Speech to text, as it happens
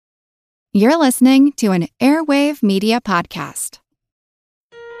You're listening to an Airwave Media Podcast.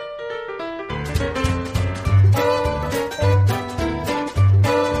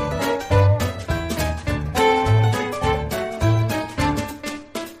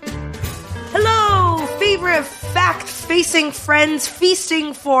 Hello, favorite fact-facing friends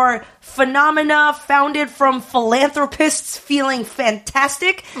feasting for phenomena founded from philanthropists feeling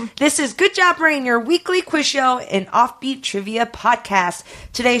fantastic. This is Good Job Brain, your weekly quiz show and offbeat trivia podcast.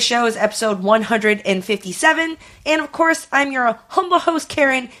 Today's show is episode 157, and of course, I'm your humble host,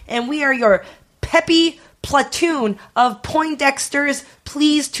 Karen, and we are your peppy platoon of Poindexters,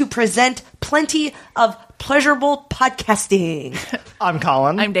 pleased to present plenty of pleasurable podcasting. I'm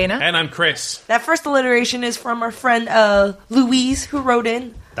Colin. I'm Dana. And I'm Chris. That first alliteration is from our friend Louise, who wrote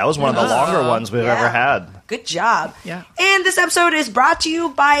in. That was one of the longer ones we've ever had. Good job. Yeah. And this episode is brought to you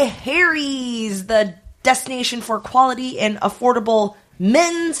by Harry's, the destination for quality and affordable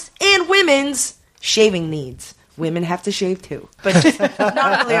men's and women's shaving needs. Women have to shave too, but just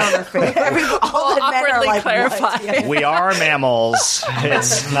not really on their face. All the men are like, clarify. what? Yeah. We are mammals.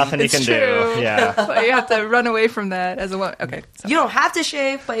 It's nothing you can true. do. Yeah. But you have to run away from that as a woman. Okay. So. You don't have to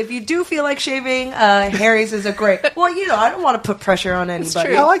shave, but if you do feel like shaving, Harry's is a great. Well, you know, I don't want to put pressure on anybody.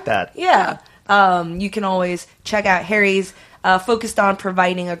 true. I like that. Yeah. You can always check out Harry's, focused on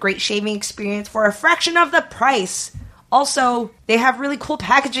providing a great shaving experience for a fraction of the price. Also, they have really cool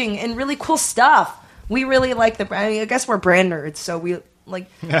packaging and really cool stuff. We really like the brand. I mean, I guess we're brand nerds, so we like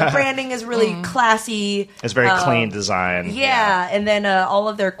the branding is really classy. It's very clean design. Yeah, and then all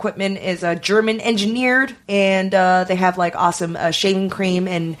of their equipment is German engineered, and they have like awesome shaving cream.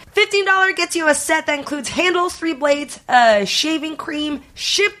 And $15 gets you a set that includes handles, 3 blades, shaving cream,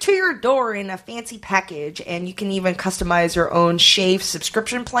 shipped to your door in a fancy package, and you can even customize your own shave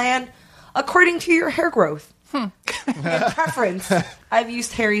subscription plan according to your hair growth and preference. I've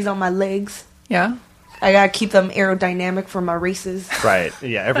used Harry's on my legs. Yeah. I gotta keep them aerodynamic for my races. Right.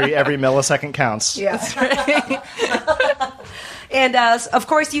 Yeah. Every millisecond counts. Yeah. And, of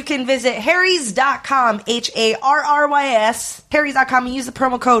course, you can visit harrys.com, Harrys, harrys.com, and use the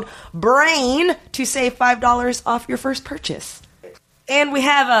promo code BRAIN to save $5 off your first purchase. And we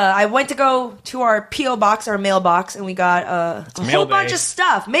have, I went to go to our P.O. box, our mailbox, and we got a whole bunch of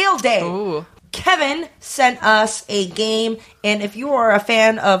stuff. Mail day. Ooh. Kevin sent us a game, and if you are a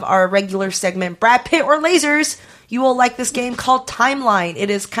fan of our regular segment, Brad Pitt or Lasers, you will like this game called Timeline. It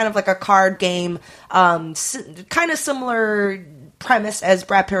is kind of like a card game, kind of similar premise as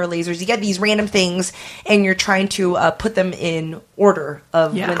Brad Pitt or Lasers. You get these random things, and you're trying to put them in order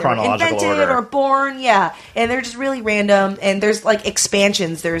of when they were Chronological invented order. or born. Yeah, and they're just really random, and there's like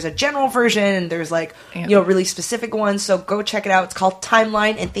expansions. There's a general version, and there's like, really specific ones, so go check it out. It's called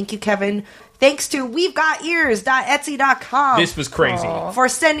Timeline, and thank you, Kevin. Thanks to we'vegotears.etsy.com. This was crazy. For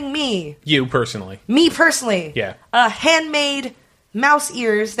sending me personally. personally, Yeah. Handmade mouse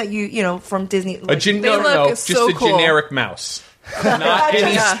ears that you from Disney. No, just so a cool. generic mouse. Not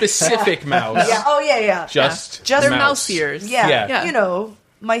any specific mouse. Yeah. Oh yeah. Just They're mouse. mouse ears. Yeah. Yeah.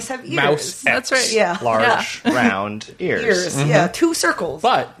 Mice have ears. Mouse That's X. right. Yeah. Large, round ears. Ears. Yeah. 2 circles.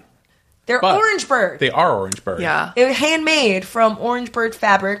 But They're orange bird. they are orange bird. Yeah. It was handmade from orange bird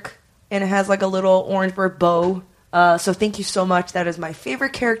fabric, and it has like a little orange bird bow. So thank you so much. That is my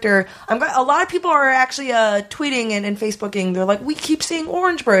favorite character. A lot of people are actually tweeting and Facebooking. They're like, we keep seeing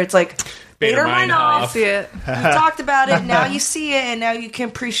orange birds. Like, Beta-Meinhof. See it. We talked about it. Now you see it, and now you can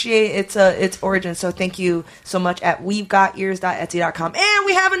appreciate its origin. So thank you so much at we'vegotears.etsy.com. And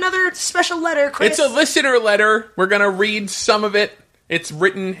we have another special letter, Chris. It's a listener letter. We're going to read some of it. It's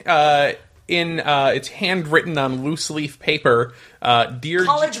written it's handwritten on loose leaf paper. Dear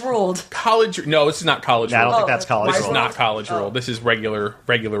college ruled. No, this is not college I don't ruled. think that's college This is ruled. not college ruled. This is regular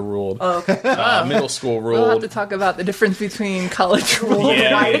ruled. Oh, okay. Middle school We'll have ruled. to talk about the difference between college rules.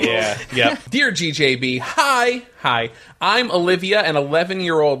 Yeah. Dear GJB, hi. I'm Olivia, an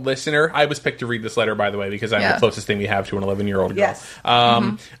 11-year-old listener. I was picked to read this letter, by the way, because I'm the closest thing we have to an 11-year-old girl. Yes.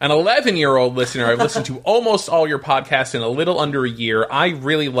 An 11-year-old listener. I've listened to almost all your podcasts in a little under a year. I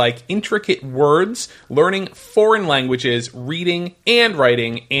really like intricate words, learning foreign languages, reading and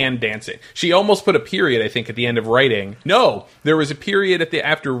writing, and dancing. She almost put a period, I think, at the end of writing. No, there was a period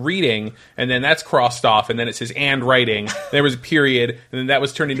after reading, and then that's crossed off, and then it says and writing. There was a period, and then that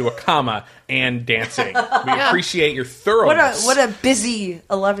was turned into a comma, and dancing. We appreciate your thoroughness. What a busy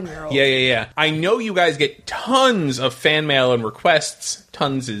 11-year-old. Yeah. I know you guys get tons of fan mail and requests.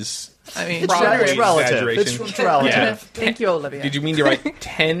 Tons is I mean, It's probably generous. relative. exaggeration. It's relative. Yeah. Thank you, Olivia. Did you mean to write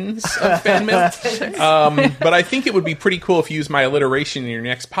tens of fan mail? But I think it would be pretty cool if you use my alliteration in your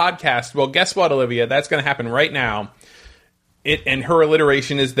next podcast. Well, guess what, Olivia? That's going to happen right now. And her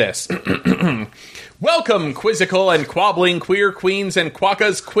alliteration is this. Welcome, quizzical and quabbling queer queens and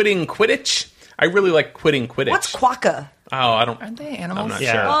quokkas quitting Quidditch. I really like quitting Quidditch. What's quokka? Oh, I don't... Aren't they animals? I'm not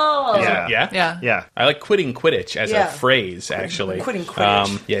Yeah. sure. Oh. Yeah? Yeah. Yeah. I like quitting Quidditch as Yeah. a phrase, actually. Quitting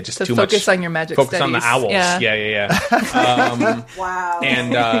Quidditch. Yeah, just To too focus much. on your magic Focus on the studies. owls. Yeah. Yeah. Wow.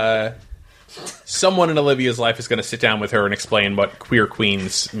 And someone in Olivia's life is going to sit down with her and explain what queer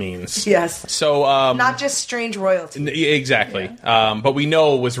queens means. Yes. So, Not just strange royalty. exactly. But we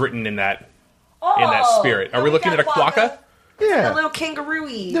know it was written in that spirit. Are we looking at a quokka? A Yeah. little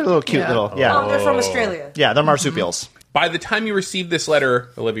kangaroo-y. They're a little cute Yeah. little. Yeah. Oh, they're from Australia. Yeah, they're marsupials. By the time you receive this letter,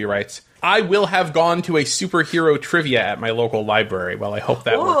 Olivia writes, I will have gone to a superhero trivia at my local library. Well, I hope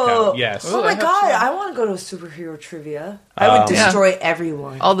that worked Whoa. out. Yes. Oh my god, I want to go to a superhero trivia. I would destroy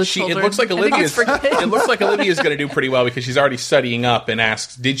everyone. All the It children. looks like I think it's Olivia's. for kids. It looks like Olivia's going to do pretty well because she's already studying up and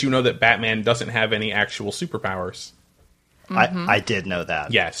asks, "Did you know that Batman doesn't have any actual superpowers?" I did know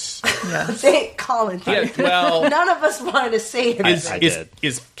that. Yes. Yes. Thank Colin. Yeah. Well, None of us wanted to say it. is I is, did.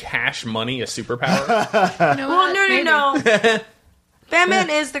 is cash money a superpower? You know Well, what? no, Maybe. no. Batman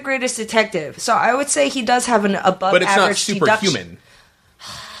is the greatest detective, so I would say he does have an above But it's not average deduction. superhuman.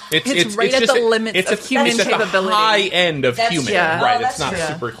 It's right at just the limits it's of human it's at the capability. high end of That's human, true. Yeah. right? Oh, It's not that's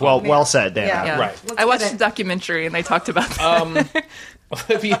true. superhuman. Well said, Dana. Yeah. Yeah. Right. Let's I watched get the it. documentary and they talked about that.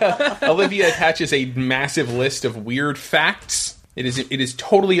 Olivia attaches a massive list of weird facts. It is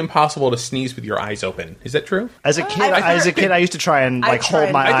totally impossible to sneeze with your eyes open. Is that true? As a kid, I used to try and I like hold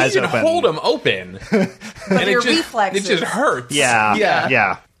tried. my I eyes think you can open. hold them open, and your it just, reflexes. it just hurts. Yeah, Yeah.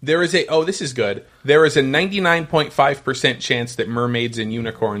 yeah. There is this is good. There is a 99.5% chance that mermaids and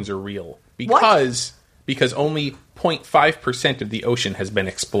unicorns are real because only 0.5% of the ocean has been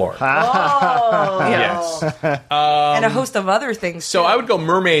explored. Yes. And a host of other things. So too. I would go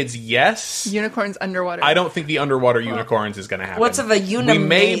mermaids, yes. Unicorns underwater. I don't think the underwater unicorns is going to happen. What's of a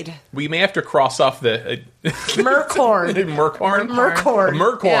unimaid? We may have to cross off the Mercorn. Mercorn. Mercorn.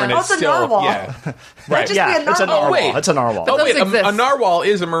 Mercorn Yeah. is Oh, it's a still narwhal. yeah. Right. just Yeah, be a it's a narwhal. narwhal. wait. It's a narwhal. Oh Those wait, exist. a narwhal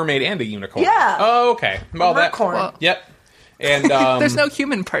is a mermaid and a unicorn. Yeah. Oh, okay. Well, that. Mercorn. Well, Yep. And There's no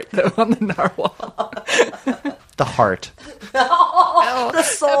human part though on the narwhal. The heart. The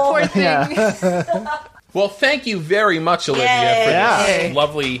soul. Poor thing. well, thank you very much, Olivia, Yay. for Yeah. this Yay.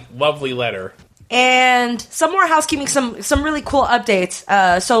 lovely letter. And some more housekeeping, some really cool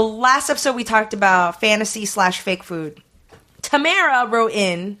updates. So last episode we talked about fantasy/fake food. Tamara wrote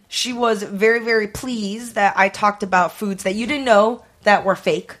in. She was very, very pleased that I talked about foods that you didn't know that were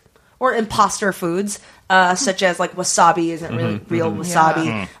fake or imposter foods, such as like wasabi isn't really real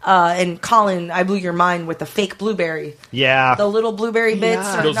wasabi. And Colin, I blew your mind with the fake blueberry. Yeah. The little blueberry bits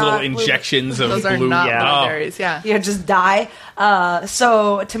Yeah. are Those not little blue- injections of Those are blue. not yeah. blueberries. Yeah. Yeah, just die.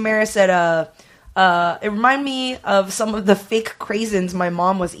 So Tamara said, it reminded me of some of the fake craisins my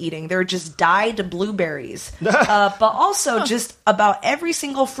mom was eating. They're just dyed blueberries. But also just about every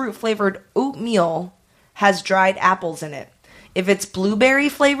single fruit flavored oatmeal has dried apples in it. If it's blueberry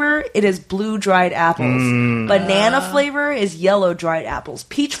flavor, it is blue dried apples. Banana flavor is yellow dried apples.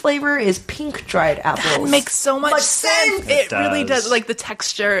 Peach flavor is pink dried apples. That makes so much sense. It really does. does. Like the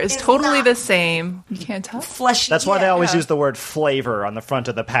texture is It's totally not- the same. You can't tell. Fleshy. That's why they always yeah. use the word flavor on the front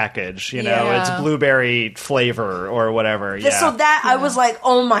of the package. You know, Yeah. it's blueberry flavor or whatever. Yeah. So that I was like,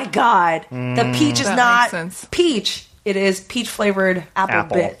 oh my god, the peach is That not makes sense. peach. It is peach flavored apple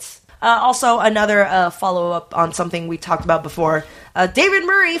Apple. bits. Also, another follow up on something we talked about before. David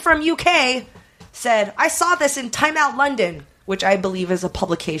Murray from UK said, "I saw this in Time Out London," which I believe is a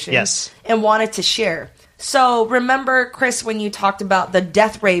publication. Yes. And wanted to share. So remember, Chris, when you talked about the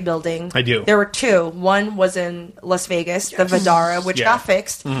Death Ray building? I do. There were two. One was in Las Vegas, the Vidara, which Yeah. got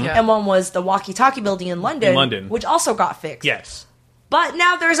fixed, Yeah. and one was the Walkie Talkie building in London, which also got fixed. Yes. But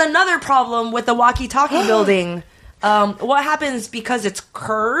now there's another problem with the walkie-talkie building. What happens because it's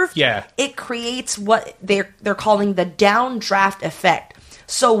curved? Yeah. It creates what they're calling the downdraft effect.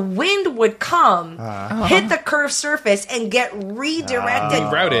 So wind would come, hit the curved surface, and get redirected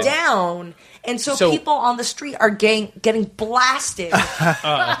Rerouted. down. And so So- people on the street are getting blasted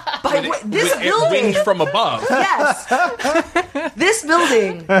by this With building. wind from above. Yes, this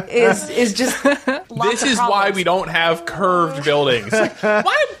building is just. This is why we don't have curved buildings.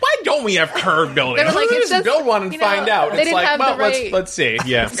 Why don't we have curved buildings? They were like, Let's it's just just, build one and you know, find out. they It's didn't like, have well, the right- let's see.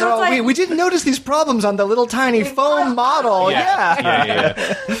 Yeah. So it's like- we didn't notice these problems on the little tiny foam model. Yeah.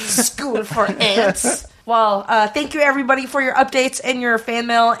 School for ants. Well, thank you everybody for your updates and your fan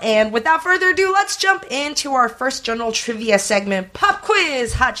mail. And without further ado, let's jump into our first general trivia segment, Pop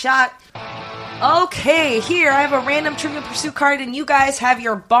Quiz Hot Shot. Okay, here I have a random Trivial Pursuit card, and you guys have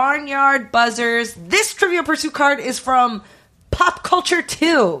your Barnyard Buzzers. This Trivial Pursuit card is from pop culture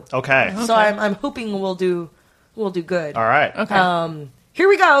 2. Okay. So I'm hoping we'll do good. All right. Okay. Here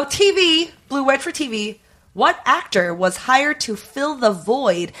we go. TV, Blue Wedge for TV. What actor was hired to fill the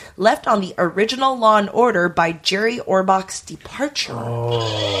void left on the original Law and Order by Jerry Orbach's departure?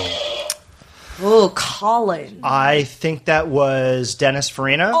 Oh, Colin. I think that was Dennis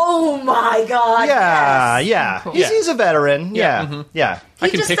Farina. Oh my God. yeah, yes. yeah. Cool. He's a veteran. Yeah, yeah. I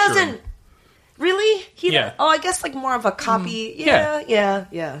He can just picture doesn't. him. Really? Yeah. Oh, I guess like more of a copy. Yeah. Yeah.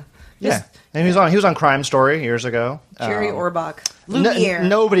 Yeah. And he was on Crime Story years ago. Jerry Orbach. N- Lumiere.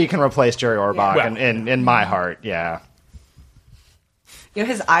 nobody can replace Jerry Orbach Yeah. in my heart. Yeah. You know,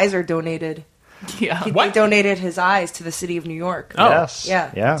 his eyes are donated. Yeah. They What? donated his eyes to the city of New York. Oh. Yes.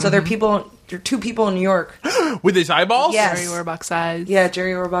 Yeah. Yeah. So there are two people in New York. With his eyeballs? Yeah. Jerry Orbach's eyes. Yeah,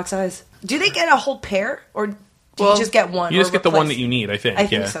 Jerry Orbach's eyes. Do they get a whole pair, or do you Well, just get one? You just or get the one replace- that you need, I think. I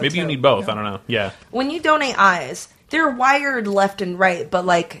think yeah. so, Maybe you too. need both. I don't know. Yeah. When you donate eyes, they're wired left and right, but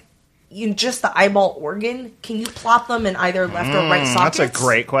like you just the eyeball organ. Can you plop them in either left or right sockets? That's a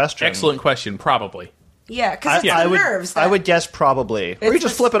great question. Excellent question. Probably. Yeah, because it's I the would, nerves. I would guess probably. Or you It's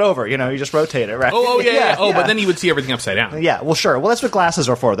just the- flip it over. You know, you just rotate it, right? Oh, yeah. Oh, but then you would see everything upside down. Yeah, well, sure. Well, that's what glasses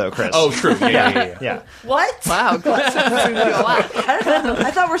are for, though, Chris. Oh, true. Yeah. yeah. What? Wow. Glasses seem to do a lot.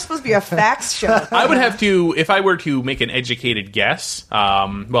 I thought we're supposed to be a facts show. I would have to, if I were to make an educated guess,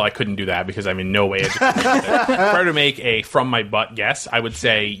 well, I couldn't do that because I'm in no way educated. If I were to make a from my butt guess, I would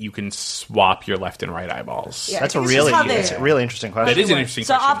say you can swap your left and right eyeballs. Yeah. That's a It's just really, how they- it's a really interesting question. That is an interesting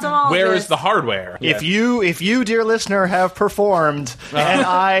So question. ophthalmologist- Where is the hardware? If you, dear listener, have performed an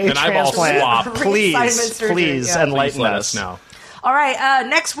eye An eyeball transplant, swap. please, Reassignment surgery, please yeah. enlighten Please let us. us know. All right,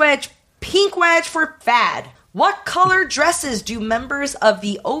 next wedge, pink wedge for fad. What color dresses do members of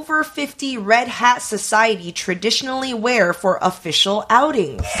the Over 50 Red Hat Society traditionally wear for official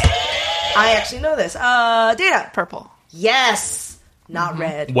outings? I actually know this. Dana. Purple. Yes. Not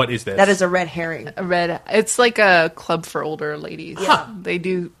red. What is this? That is a red herring. A red. It's like a club for older ladies. Yeah. They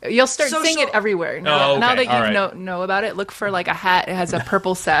do. You'll start seeing Social- it everywhere. Oh, Now, okay. now that you All right. know about it, look for like a hat. It has a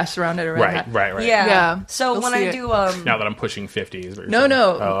purple sash around it. A red hat. Right. Yeah. Yeah. So You'll when see I it. do Now that I'm pushing 50s. Or No, something.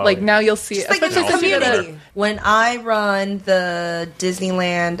 no. Oh, like okay. now you'll see it. like in the especially if you go to- community. When I run the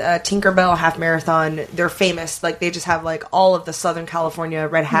Disneyland Tinkerbell half marathon, they're famous. Like they just have like all of the Southern California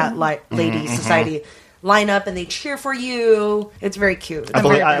Red Hat Ladies Society line up and they cheer for you. It's very cute. I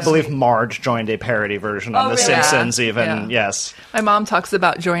believe Marge joined a parody version on Oh, The really? Simpsons. Yeah. Even Yeah. yes, My mom talks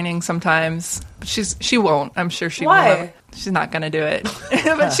about joining sometimes, but she won't. I'm sure she Why? won't. She's not going to do it,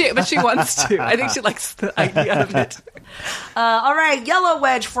 but she wants to. I think she likes the idea of it. All right, yellow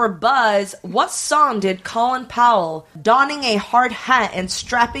wedge for Buzz. What song did Colin Powell, donning a hard hat and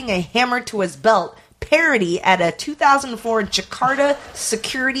strapping a hammer to his belt, parody at a 2004 Jakarta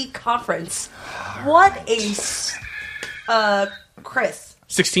Security Conference? What a Chris.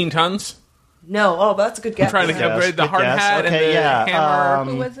 16 tons? No, oh, but that's a good guess. I'm trying to Yes, upgrade the good hard guess. hat Okay, and the yeah,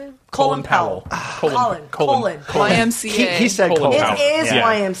 hammer. Who was it? Colin Powell. Colin. YMCA. he said Colin Colin. Powell. It is Yeah.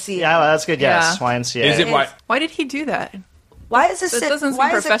 YMCA. Yeah, well, that's good. Yes, Yeah. YMCA. Is it why? Why did he do that? Why is this? That doesn't seem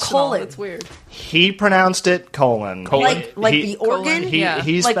why is it professional. colon? That's weird. He pronounced it colon. Colon. Like He- the organ. He Yeah.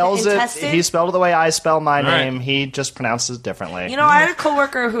 he Like the spells it. intestine? He spelled it the way I spell my right. name. He just pronounces it differently. You know, I had a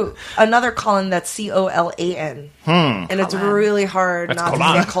coworker another Colin that's COLAN, and it's really hard That's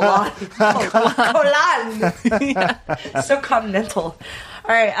not Colin. to say Colin. So continental.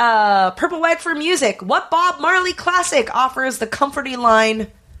 All right, purple wedge for music. What Bob Marley classic offers the comforting line,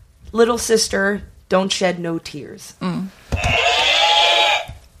 "Little sister, don't shed no tears"?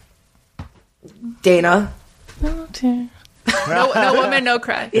 Dana. No woman, no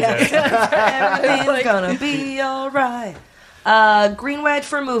cry. Everything's gonna be alright. Green wedge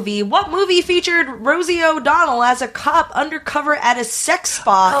for movie. What movie featured Rosie O'Donnell as a cop undercover at a sex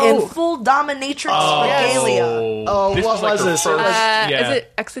spa in full dominatrix regalia? Oh, This what was like was her this? first- Yeah. Yeah. Is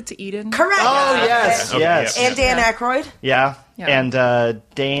it Exit to Eden? Correct. Oh yes, Okay, yes. yeah. And Dan Aykroyd. Yeah. Yeah. And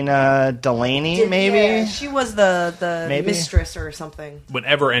Dana Delaney, maybe. Yeah, she was the Maybe. mistress or something.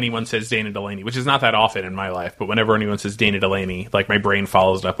 Whenever anyone says Dana Delaney, which is not that often in my life, but whenever anyone says Dana Delaney, like my brain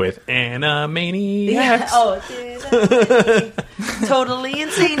follows it up with Animaniacs. Oh, totally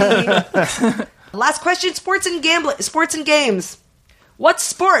insane. Last question: sports and games. What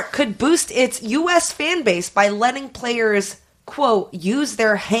sport could boost its U.S. fan base by letting players, quote, use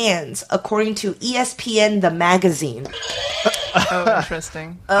their hands, according to ESPN, the magazine? Oh,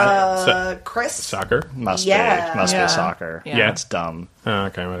 interesting. Chris? Soccer? Must Yeah. be. Must Yeah. be soccer. Yeah. Yeah, it's dumb. Oh,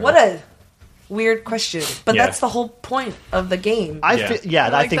 okay, whatever. What weird question. But Yeah. that's the whole point of the game. I Yeah. think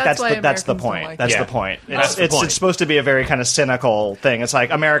Like, that's why the Americans don't point. like That's it. the point. That's the point. It's supposed to be a very kind of cynical thing. It's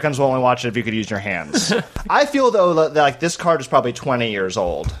like Americans will only watch it if you could use your hands. I feel though that like this card is probably 20 years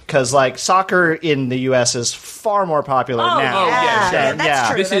old because like soccer in the U.S. is far more popular now. yeah, yeah, sure. that's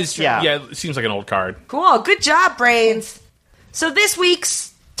true. This that's is true. yeah. It seems like an old card. Cool. Good job, Brains. So this week's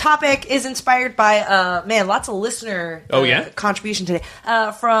topic is inspired by lots of listener contribution today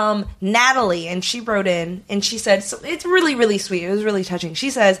from Natalie, and she wrote in and she said, so it's really, really sweet. It was really touching. She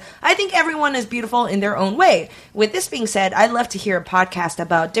says, I think everyone is beautiful in their own way. With this being said, I'd love to hear a podcast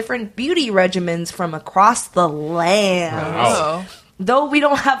about different beauty regimens from across the land. Oh. Though we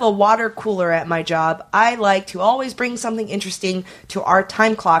don't have a water cooler at my job, I like to always bring something interesting to our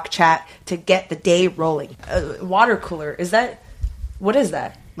time clock chat to get the day rolling. Water cooler, what is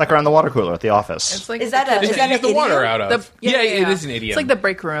that? Like around the water cooler at the office. It's like Is that a- the is that Get an the water idiom? out of. It is an idiom. It's like the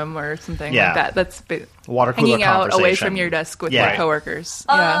break room or something Yeah. like that. That's Water cooler hanging out away conversation. from your desk with Yeah. your coworkers.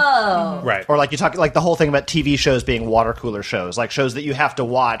 Oh. right. Or like you talk like the whole thing about TV shows being water cooler shows, like shows that you have to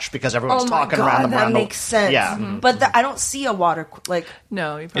watch because everyone's Oh my talking God, around them. that around makes sense. Yeah, But I don't see a water like.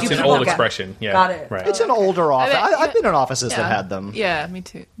 No, you It's probably an people old got- expression. Yeah. Got it. Right. it's an older office. bet- I've been in offices yeah. that had them. Yeah, me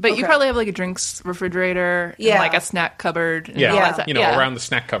too. But Okay. you probably have like a drinks refrigerator, Yeah. and like a snack cupboard. And Yeah. all that stuff. You know, yeah. around the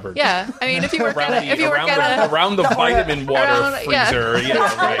snack cupboard. Yeah, I mean, if you work Around at a, if you work at a, around the vitamin water around- yeah. freezer.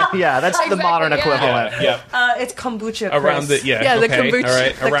 Yeah. Right. Yeah, that's the Exactly, modern yeah. equivalent. Yeah. It's kombucha. Around the Chris. yeah, the okay, kombucha, all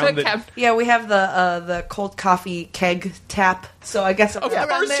right. the Around the cab- Yeah, we have the cold coffee keg tap. So I guess Of around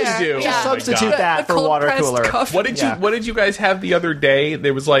course you there. do. Yeah. Oh my Substitute God. that for cold water pressed cooler. coffee. What did you guys have the other day?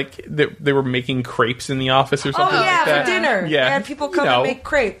 There was like they were making crepes in the office or Oh something yeah, like that. for dinner. Yeah. And people come You know. and make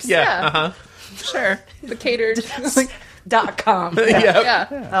crepes. Yeah. Yeah. Uh-huh. Sure, the catered. .com. Yeah.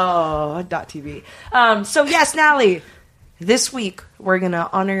 yeah. Oh, .tv. So yes, Natalie, this week we're gonna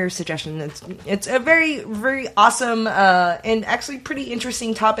honor your suggestion. It's a very, very awesome and actually pretty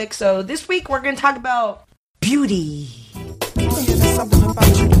interesting topic. So this week we're gonna talk about beauty. Something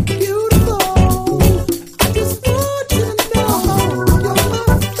about you beautiful. I just want you to know you're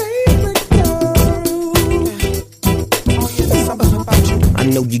my favorite girl. Oh yeah, there's something about you. I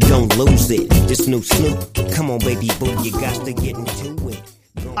know you don't lose it. This new Snoop. Come on, baby boo, you got to get into it.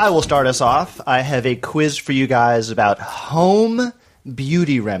 I will start us off. I have a quiz for you guys about home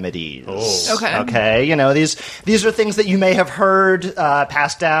beauty remedies. Okay. Okay. You know, these are things that you may have heard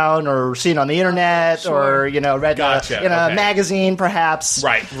passed down or seen on the internet or, you know, read Gotcha. in a Okay. magazine perhaps.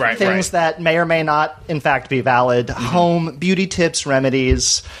 Right. Things that may or may not, in fact, be valid. Home beauty tips,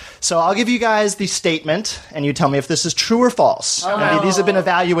 remedies. So I'll give you guys the statement, and you tell me if this is true or false. Now, these have been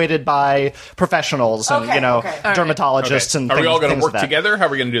evaluated by professionals and, Okay, you know, okay. dermatologists and Are things, we all going to things work like that. together? How are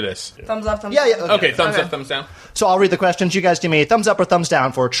we going to do this? Thumbs up, thumbs Yeah, down. yeah. Okay. Thumbs up, thumbs down. So I'll read the questions. You guys give me thumbs up or thumbs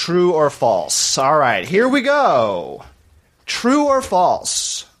down for true or false. All right, here we go. True or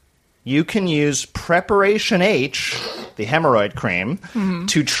false? You can use Preparation H, the hemorrhoid cream,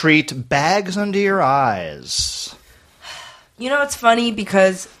 to treat bags under your eyes. You know, it's funny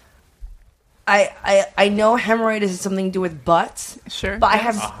because I know hemorrhoid is something to do with butts. Sure. But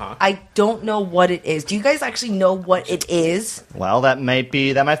I don't know what it is. Do you guys actually know what it is? Well, that might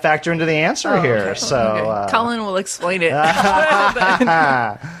factor into the answer here. okay. So Okay. Colin will explain it.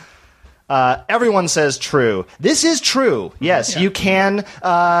 everyone says true. This is true. Yes, you can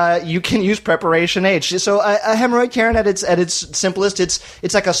use Preparation H. So a hemorrhoid, Karen, at its simplest,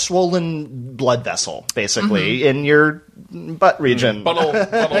 it's like a swollen blood vessel, basically, in your butt region. Buttle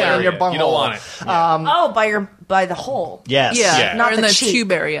area. your You bunghole. don't want it. By the hole. Yes. yeah, Yeah. Not or in the the cheek.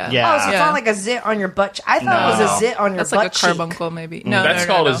 tube area. Yeah. Oh, so it's Yeah. not like a zit on your butt. I thought it was a zit on your That's butt like a cheek. carbuncle, maybe. No, That's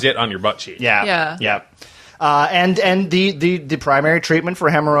no, called no. a zit on your butt cheek. Yeah. Yeah. And the primary treatment for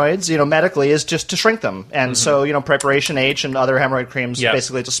hemorrhoids, you know, medically is just to shrink them. And so, you know, Preparation H and other hemorrhoid creams, Yeah.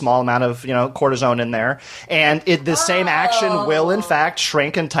 basically it's a small amount of, you know, cortisone in there. And the same action will, in fact,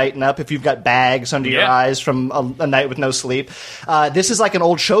 shrink and tighten up if you've got bags under your Yeah. eyes from a night with no sleep. This is like an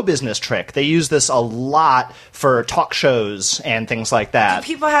old show business trick. They use this a lot for talk shows and things like that. Do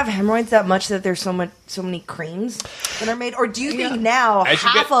people have hemorrhoids that much that there's so many creams that are made? Or do you think now As you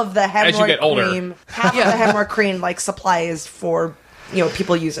half get- of the as you hemorrhoid get older. cream, half of the hemorrhoid cream like supply is for, you know,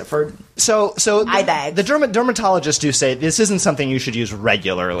 people use it for So eye bags. the dermatologists do say this isn't something you should use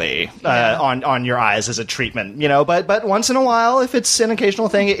regularly on your eyes as a treatment, you know. But once in a while, if it's an occasional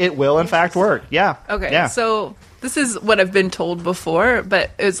thing, it will in fact work. Yeah. Okay, Yeah. so this is what I've been told before, but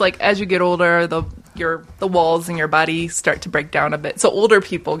it's like as you get older, the walls in your body start to break down a bit. So older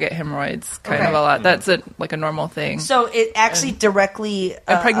people get hemorrhoids kind of a lot. That's a normal thing. So it actually directly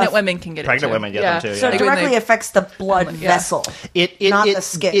and pregnant women can get pregnant it too. women get them too. So Yeah. it directly affects the blood vessel. Not the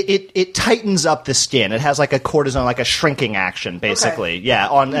skin. It tightens up the skin. It has like a cortisone, like a shrinking action, basically. Yeah.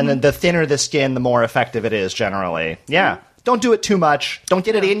 And then the thinner the skin, the more effective it is generally. Yeah. Don't do it too much. Don't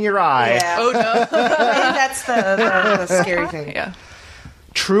get it in your eye. Yeah. Oh no. That's the scary thing. Yeah.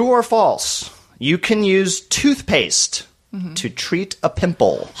 True or false? You can use toothpaste to treat a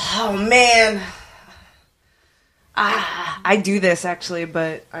pimple. Oh man. I do this actually,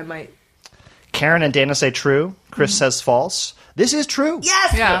 but I might. Karen and Dana say true. Chris says false. This is true.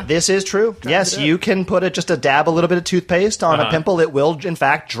 Yes. Yeah. This is true. Yes, you can put just a dab, a little bit of toothpaste on a pimple. It will, in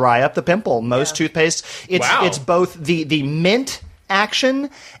fact, dry up the pimple. Most toothpaste, it's both the mint action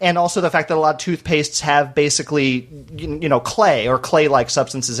and also the fact that a lot of toothpastes have basically, clay or clay-like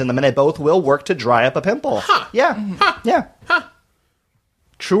substances in them, and they both will work to dry up a pimple. Huh. Yeah. Yeah.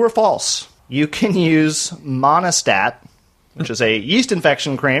 True or false? You can use Monistat, which is a yeast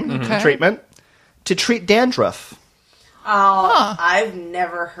infection cream treatment, to treat dandruff. Oh, I've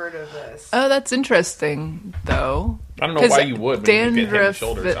never heard of this. Oh, that's interesting, though. I don't know why you would when you get head and dandruff.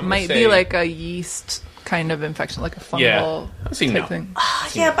 shoulders. It I'm gonna might say- be like a yeast kind of infection, like a fungal I've seen type no. thing.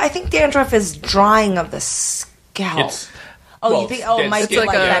 Yeah, but I think dandruff is drying of the scalp. It's you think? Oh, it might be skin.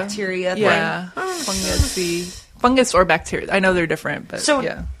 like It's like a- bacteria thing. Yeah, fungus or bacteria. I know they're different, but So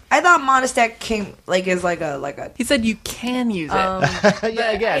yeah. I thought Monistat came is like a. He said you can use it.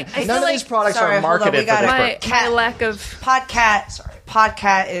 Yeah, again, I none feel of these like- products sorry, are hold on, marketed we gotta- for this my, purpose. my lack of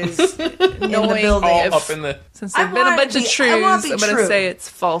Podcat is in the Knowing building. all up in the. since I there've been a wanna bunch of be- I trues, wanna be I'm going true. to say it's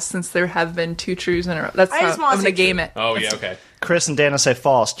false since there have been 2 trues in a row. That's I just how wanna I'm say going to game true. it. Oh yeah, okay. Chris and Dana say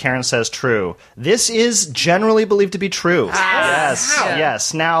false. Karen says true. This is generally believed to be true. Yes, Wow.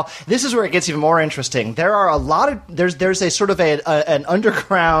 yes. Now, this is where it gets even more interesting. There are a lot of there's a sort of an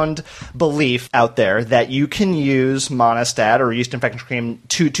underground belief out there that you can use Monistat or yeast infection cream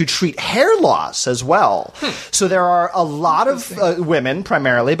to treat hair loss as well. So there are a lot of women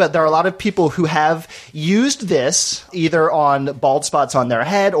primarily, but there are a lot of people who have used this either on bald spots on their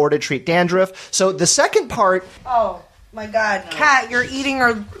head or to treat dandruff. So the second part. Oh my God, Kat, you're eating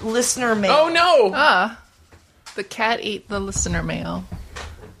our listener mail. Oh no! The cat ate the listener mail.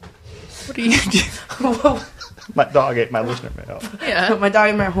 What do you do? My dog ate my listener mail. Yeah. My dog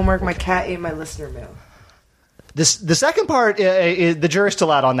ate my homework. My cat ate my listener mail. The second part, the jury's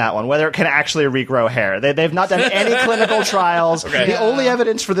still out on that one, whether it can actually regrow hair. They've not done any clinical trials. Okay. The only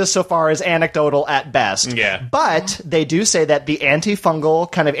evidence for this so far is anecdotal at best. Yeah. But they do say that the antifungal,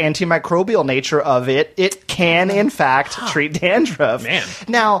 kind of antimicrobial nature of it can, in fact, treat dandruff. Man.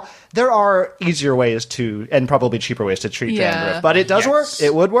 Now, there are easier ways to, and probably cheaper ways to treat Yeah. dandruff, but it does Yes. work.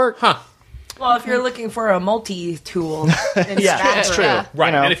 It would work. Huh. Well, if you're looking for a multi-tool, Yeah, that's true. Right,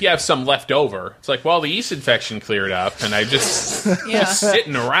 You know. and if you have some left over, it's like, well, the yeast infection cleared up, and I just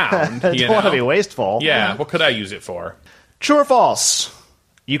sitting around. Don't want to be wasteful. Yeah, what could I use it for? True or false?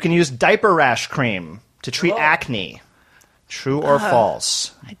 You can use diaper rash cream to treat acne. True or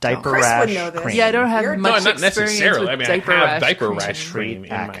false? Diaper Chris rash would know this. cream. Yeah, I don't have You're- much No, not experience necessarily. with I mean, diaper I have rash diaper cream. rash cream in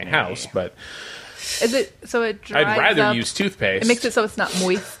my acne. house, but Is it so it dries I'd rather up? use toothpaste. It makes it so it's not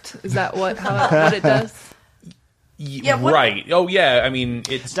moist. Is that what it does? what- right. Oh, yeah. I mean,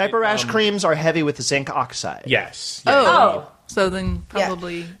 it's Diaper rash creams are heavy with zinc oxide. Yes. Oh, So then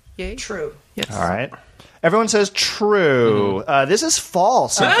probably yay. true. Yes. All right. Everyone says true. This is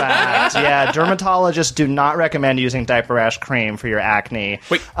false, in fact. Yeah, dermatologists do not recommend using diaper rash cream for your acne.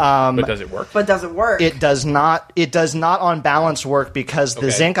 Wait, but does it work? But does it work? It does not. It does not on balance work because the Okay.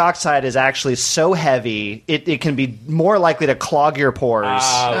 zinc oxide is actually so heavy. It can be more likely to clog your pores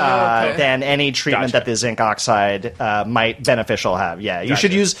okay. than any treatment Gotcha. that the zinc oxide might beneficial have. Yeah, you Gotcha.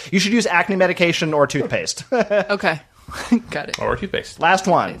 should use acne medication or toothpaste. Okay. Got it. Or toothpaste. Last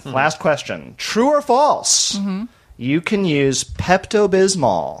one. Last question. True or false? You can use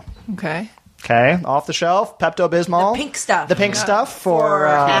Pepto-Bismol. Okay. Okay, off the shelf, Pepto-Bismol. The pink stuff. The pink stuff for for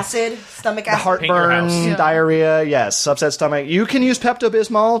acid, stomach the acid. heartburn, Paint your house. diarrhea, yes, upset stomach. You can use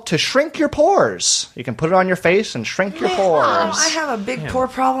Pepto-Bismol to shrink your pores. You can put it on your face and shrink your pores. Oh, I have a big pore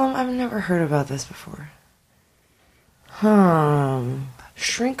problem. I've never heard about this before.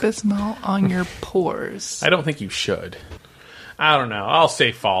 Shrink. Bismol on your pores. I don't think you should. I don't know. I'll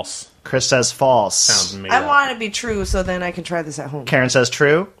say false. Chris says false. Sounds made I up. want it to be true, so then I can try this at home. Karen says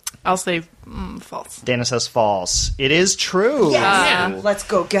true. I'll say False. Dana says false. It is true. Yes. Let's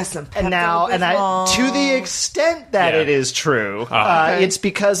go get some Pepto-Bismol. And now, to the extent that Yeah. it is true, Okay. it's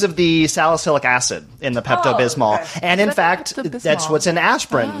because of the salicylic acid in the Pepto-Bismol. okay. And in What's fact, Pepto-Bismol? that's what's in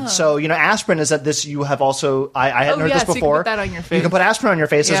aspirin. So, aspirin is that this, you have also, I hadn't heard this so you can before. put that on your You face. can put aspirin on your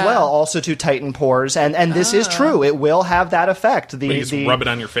face as Yeah. well, also to tighten pores. And this is true. It will have that effect. But you just rub it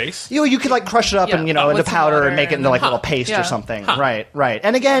on your face. You could like crush it up Yeah. and, With into some powder water and make it and into like a then- little paste Yeah. or something. Right.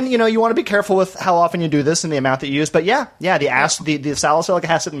 And again, you want to be careful with how often you do this and the amount that you use. But the salicylic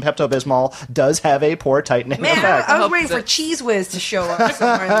acid in Pepto-Bismol does have a pore tightening Man, effect. I was hope waiting for that- Cheese Whiz to show up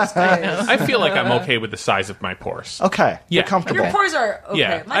somewhere in this quiz. I feel like I'm okay with the size of my pores. Okay. You're Yeah. comfortable. Your pores are okay.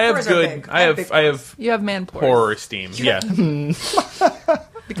 Yeah, My I have pores are good. big. I big have pores. You have man pores. pore esteem. Yeah,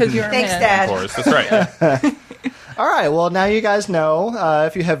 Because you're a Thanks, man. Dad. pores. That's right. All right. Well, now you guys know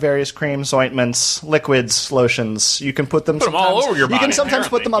if you have various creams, ointments, liquids, lotions, you can put them. Put them all sometimes- over your You can body, sometimes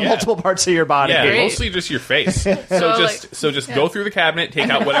put them on apparently. multiple parts of your body. Yeah, Great. mostly just your face. So just like- go through the cabinet, take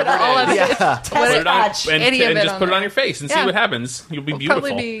out whatever All of it is, it. put it on, Test and, any of and it just on put it on there. your face and see Yeah. what happens. You'll be beautiful.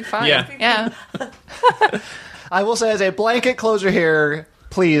 Probably be fine. Yeah. Yeah. I will say, as a blanket closer here,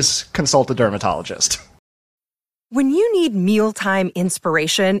 please consult a dermatologist. When you need mealtime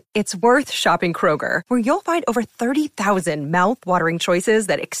inspiration, it's worth shopping Kroger, where you'll find over 30,000 mouth-watering choices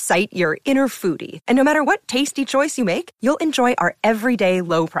that excite your inner foodie. And no matter what tasty choice you make, you'll enjoy our everyday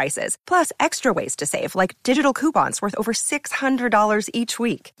low prices, plus extra ways to save, like digital coupons worth over $600 each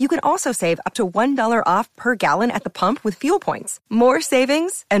week. You can also save up to $1 off per gallon at the pump with fuel points. More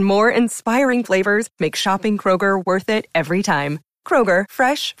savings and more inspiring flavors make shopping Kroger worth it every time. Kroger,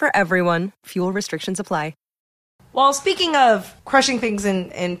 fresh for everyone. Fuel restrictions apply. Well, speaking of crushing things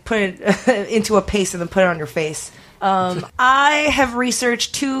and put it into a paste and then put it on your face, I have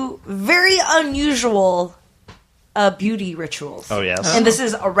researched 2 very unusual beauty rituals. Oh, yes. And this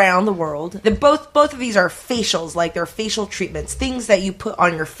is around the world. Both of these are facials, like they're facial treatments, things that you put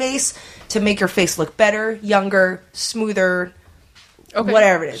on your face to make your face look better, younger, smoother, Okay.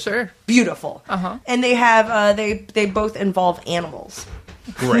 whatever it is. Sure. Beautiful. And they have they both involve animals.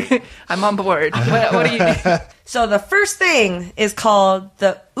 Great. I'm on board. What do you So the first thing is called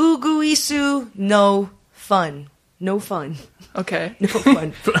the Uguisu no fun. No fun. Okay. No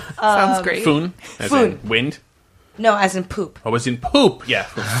fun. Sounds great. Foon, as Foon. in wind. No, as in poop. I was in poop. Yeah.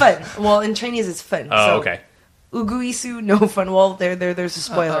 Fun. Well, in Chinese it's fun. Oh, So, okay. Uguisu no fun. Well, there's a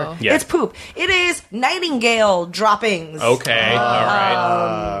spoiler. Uh-oh. Yeah. It's poop. It is nightingale droppings. Okay. All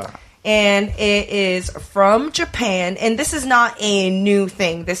right. And it is from Japan, and this is not a new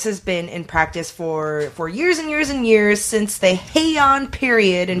thing. This has been in practice for years and years and years, since the Heian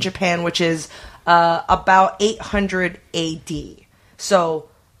period in Japan, which is about 800 AD. So,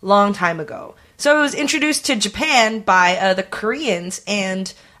 long time ago. So it was introduced to Japan by the Koreans,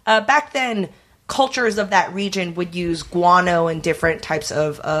 and back then, cultures of that region would use guano and different types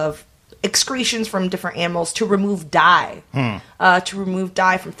of excretions from different animals to remove dye,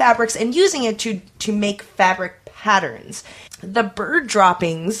 from fabrics, and using it to make fabric patterns. The bird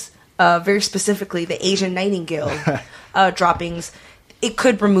droppings, very specifically the Asian nightingale droppings, it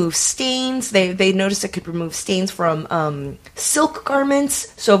could remove stains. They noticed it could remove stains from silk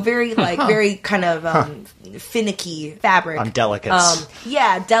garments, so very very kind of finicky fabric. On delicates.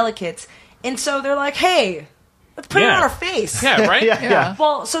 Delicates. And so they're like, hey, let's put it Yeah. on our face. Yeah. Right. Yeah.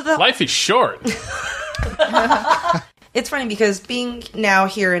 Well, so the Life is short. it's funny because being now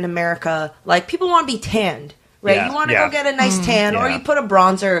here in America, like people want to be tanned, right? Yeah, You want to yeah. go get a nice tan, or yeah. you put a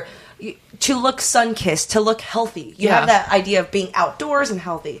bronzer to look sun-kissed, to look healthy. You have that idea of being outdoors and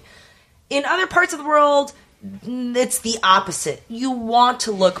healthy. In other parts of the world, it's the opposite. You want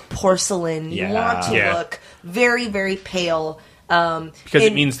to look porcelain. You want to Yeah. look very, very pale. Because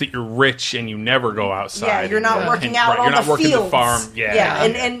it means that you're rich and you never go outside. Yeah, you're not and- working and- out right, on you're not the working fields. the farm. Yeah.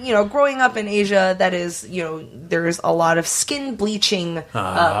 And growing up in Asia, that is, there's a lot of skin bleaching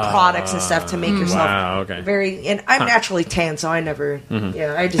products and stuff to make yourself Wow, okay. very. And I'm naturally tan, so I never,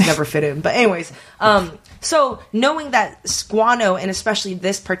 I just never fit in. But anyways, so knowing that guano and especially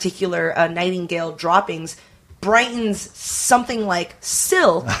this particular nightingale droppings brightens something like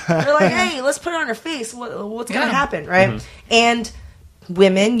silk, they're like, hey, let's put it on our face. What's going to happen, right? And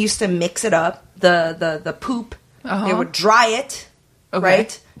women used to mix it up, the poop. They would dry it, Okay.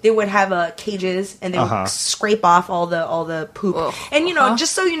 right? They would have cages, and they would scrape off all the poop. Ugh. And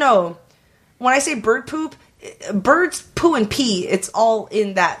just so you know, when I say bird poop, birds poo and pee. It's all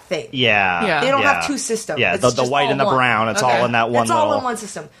in that thing. Yeah. Yeah. They don't yeah. have two systems. Yeah, It's the just white all and the one. brown. It's all in that one It's all little. in one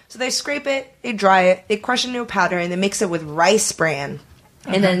system. So they scrape it, they dry it, they crush it into a powder, and they mix it with rice bran.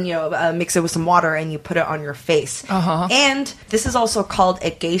 And then, mix it with some water and you put it on your face. And this is also called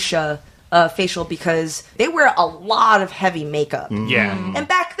a geisha facial because they wear a lot of heavy makeup. Yeah. And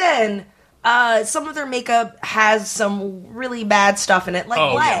back then, some of their makeup has some really bad stuff in it, like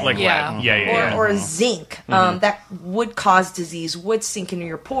Oh, lead. yeah, like Yeah. lead. Yeah. Or zinc that would cause disease, would sink into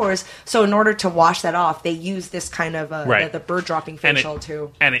your pores. So in order to wash that off, they use this kind of Right. the bird dropping And facial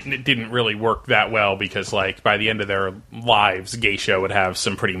too. And it didn't really work that well because, like, by the end of their lives, geisha would have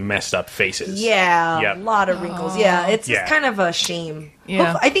some pretty messed up faces. Yeah, Yep. a lot of wrinkles. Yeah, it's Yeah. kind of a shame.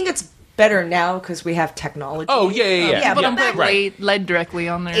 Yeah. I think it's better now because we have technology. Oh, yeah. Yeah, People but don't back- put right. lead directly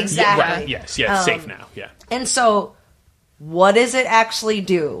on there. Exactly. Right. Yes. Yeah. It's safe now. Yeah. And so, what does it actually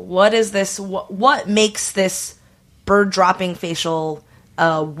do? What is this? What makes this bird dropping facial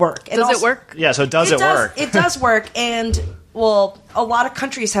work? And Does it also- work? Yeah, so does it work? It does work, and well, a lot of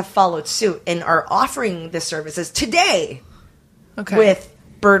countries have followed suit and are offering this services today Okay. with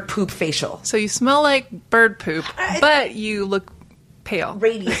bird poop facial. So you smell like bird poop, but you look pale.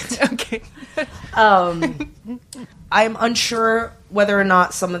 Radiant. Okay. I'm unsure whether or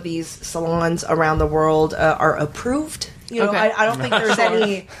not some of these salons around the world are approved. You know, Okay. I don't think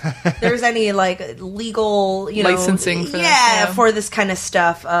there's any like legal, Licensing for this, yeah. for this kind of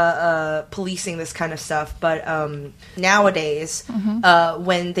stuff, policing this kind of stuff. But nowadays,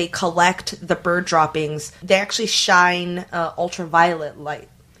 when they collect the bird droppings, they actually shine ultraviolet light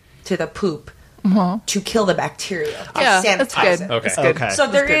to the poop to kill the bacteria. to Yeah, sanitize that's good. it. Okay. That's good. Okay. So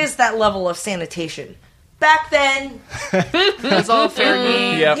there good. is that level of sanitation. Back then, It was all fair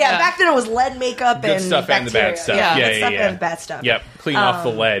game. Yep. yeah, back then it was lead makeup Good and stuff and the bacteria. bad stuff. Yeah. Yeah. Good stuff and bad stuff. Yep. Clean off the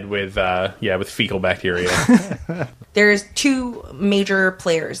lead with fecal bacteria. There's two major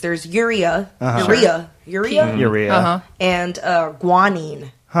players. There's urea, Urea. and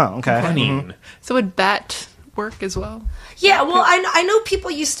guanine. Huh, okay. Clean. So would bat work as well? Yeah, well, I know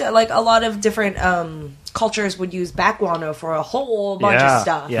people used to, like, a lot of different cultures would use bat guano for a whole bunch Yeah, of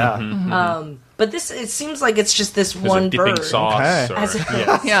stuff. yeah. But it seems like it's just this As one a dipping bird. sauce, Okay. or, As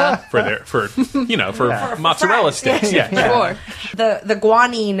a- Yeah. for mozzarella fries. sticks. Yeah. Yeah. Sure. The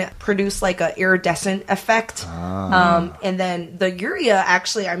guanine produced like a iridescent effect, and then the urea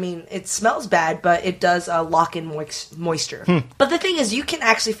actually, I mean, it smells bad, but it does lock in moisture. But the thing is, you can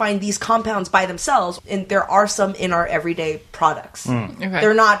actually find these compounds by themselves, and there are some in our everyday products. Okay.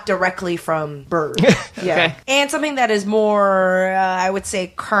 They're not directly from birds. Yeah, Okay. and something that is more, I would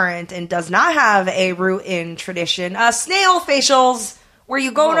say, current and does not have a root in tradition: snail facials. Where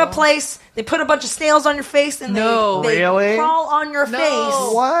you go in a place, they put a bunch of snails on your face, and No. they Really? crawl on your No.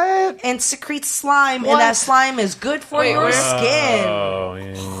 face What? and secrete slime, What? and that slime is good for Wait, your where- skin. Oh,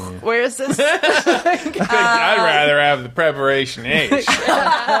 yeah. Where is this? I'd rather have the preparation H.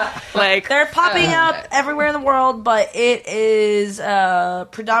 Like They're popping up everywhere in the world, but it is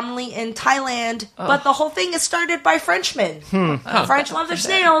predominantly in Thailand. But the whole thing is started by Frenchmen. French love their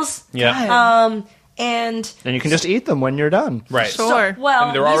snails. Yeah. And And you can just eat them when you're done. Right. Sure. well,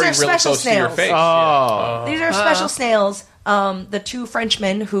 And they're these already are really special close to your snails. face. Oh. These are special snails. The two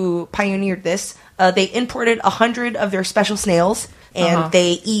Frenchmen who pioneered this, they imported 100 of their special snails, and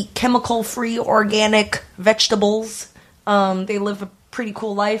they eat chemical-free organic vegetables. They live a pretty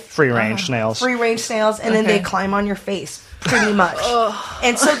cool life. Free-range snails. Free-range snails, and then Okay. they climb on your face, pretty much.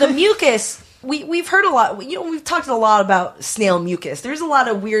 And so the mucus... We've heard a lot, we've talked a lot about snail mucus. There's a lot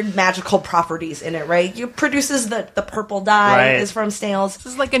of weird magical properties in it, right? It produces the purple dye Right. is from snails. this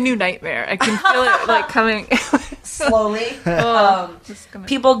is like a new nightmare. I can feel it like coming. Slowly. It's gonna-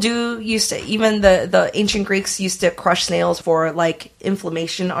 People used to, even the ancient Greeks used to crush snails for like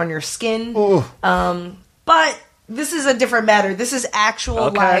inflammation on your skin. But this is a different matter. This is actual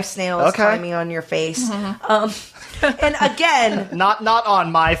Okay. live snails Okay. climbing on your face. And again, Not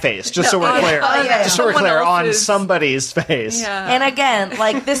on my face, just so we're clear. yeah. Just so we're Someone clear, on else's. somebody's face. Yeah. and again,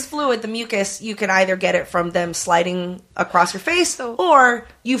 like this fluid, the mucus, you can either get it from them sliding across your face, or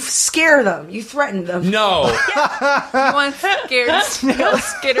you scare them, you threaten them. No. You want scared snails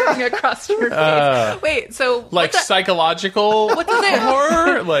skittering across your face. Wait, so Like what psychological what does it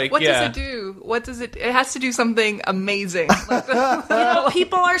horror? Like, What yeah. does it do? What does it? It has to do something amazing. Like,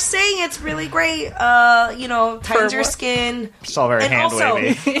 People are saying it's really great. Tightens your what? skin. It's all very And also,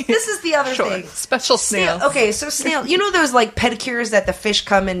 hand-wavy. this is the other thing. special snails. Okay, so snail. You know those like pedicures that the fish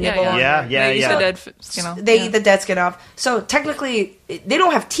come and nibble on? Yeah, yeah, They use yeah. the dead skin off. They Yeah. eat the dead skin off. So technically, they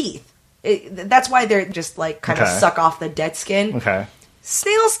don't have teeth. That's why they're just like kind of Okay. suck off the dead skin. Okay.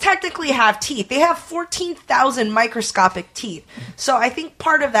 Snails technically have teeth. They have 14,000 microscopic teeth. So I think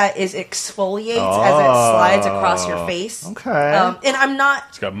part of that is exfoliates as it slides across your face. Okay. And I'm not.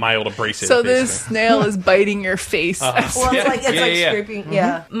 It's got mild abrasive. So this basically. snail is biting your face. Well, it's like Yeah. scraping.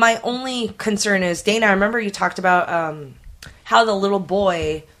 Yeah. My only concern is, Dana, I remember you talked about how the little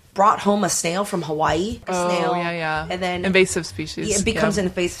boy brought home a snail from Hawaii. A snail, yeah. and then Invasive species. it becomes an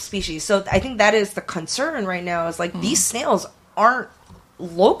invasive species. So I think that is the concern right now. Is like these snails aren't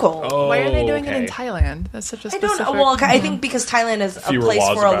local. Why are they doing it in okay. Thailand? That's such a I specific... don't know. Well, I think because Thailand is a Fewer place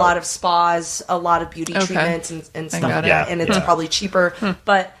laws for a about lot it. of spas, a lot of beauty treatments and stuff got like it. that, and it's probably cheaper.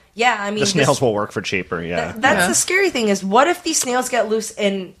 But yeah, I mean, The snails this- will work for cheaper, yeah. That's the scary thing is what if these snails get loose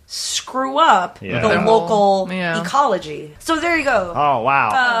and screw up Yeah. the Their whole- local yeah. ecology? So there you go. Oh,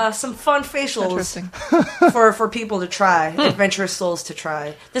 wow. Some fun facials Interesting. for people to try, adventurous souls to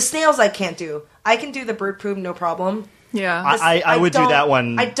try. The snails I can't do. I can do the bird poop, no problem. Yeah. I would do don't- that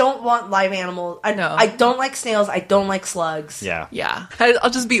one. I don't want live animals. No. I don't like snails. I don't like slugs. Yeah. Yeah. I'll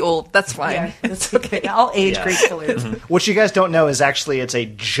just be old. That's fine. Yeah, that's okay. I'll age Yeah. gracefully. What you guys don't know is actually it's a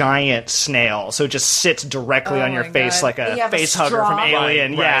giant snail, so it just sits directly Oh on your my face God. like You a have a face hugger from straw.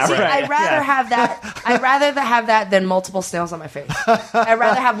 Alien. Right, Yeah, right. See, right. I'd rather yeah. have that. I'd rather have that than multiple snails on my face. I'd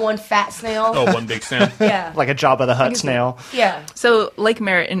rather have one fat snail. Oh, one big snail. Yeah. Like a Jabba the Hutt snail. Yeah. So Lake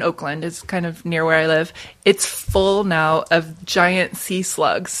Merritt in Oakland is kind of near where I live. It's full now of giant sea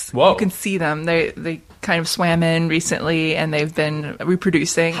slugs. Whoa. You can see them. They kind of swam in recently and they've been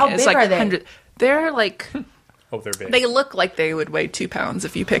reproducing. How it's big like are they? They're like Oh, they're big. they look like they would weigh 2 pounds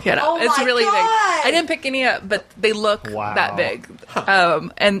if you pick it up. Oh It's my really God! big. I didn't pick any up, but they look Wow. that big.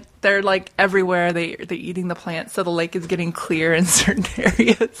 And they're like everywhere. They're eating the plants, so the lake is getting clear in certain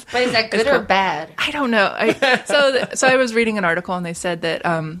areas. But is that good or bad? I don't know. So I was reading an article and they said that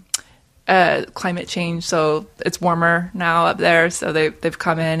climate change, so it's warmer now up there. So they've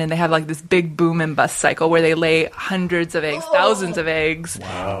come in and they have like this big boom and bust cycle where they lay hundreds of eggs, thousands of eggs,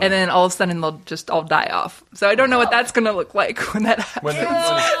 and then all of a sudden they'll just all die off. So I don't know what that's going to look like when that happens. when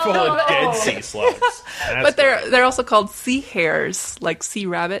it's full of dead sea slugs. That's But great. they're also called sea hares, like sea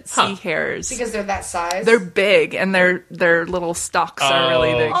rabbits, sea hares. Because they're that size. They're big and their little stalks are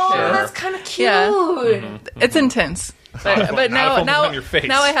really big. Oh, too. that's kind of cute. Yeah. It's intense. But Not now if it was on your face.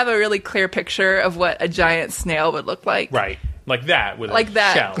 I have a really clear picture of what a giant snail would look like. Right. Like that with Like a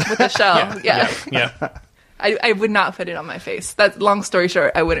that shell. with a shell. Yeah. Yeah. I would not put it on my face. That long story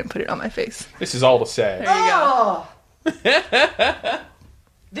short, I wouldn't put it on my face. This is all to say. There you go. Oh.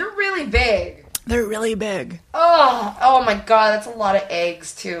 They're really big. They're really big. Oh my god, that's a lot of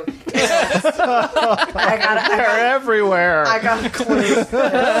eggs too. They're everywhere. I got a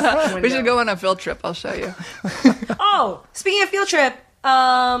clue. We should go on a field trip. I'll show you. Oh, speaking of field trip,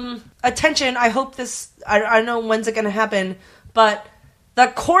 attention! I hope this. I don't know when's it going to happen, but the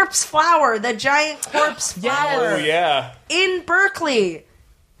corpse flower, the giant corpse flower Oh, yeah. in Berkeley,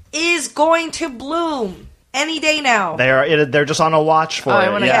 is going to bloom any day now. They're just on a watch for I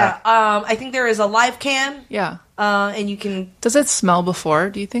it. wanna- Yeah. I think there is a live cam, Yeah. and you can. Does it smell before?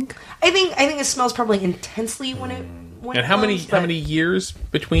 Do you think? I think it smells probably intensely when it. When And it how many blooms, but years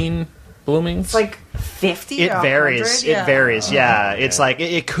between bloomings? It's like 50. It to 100, varies. yeah. It varies. Yeah. It's like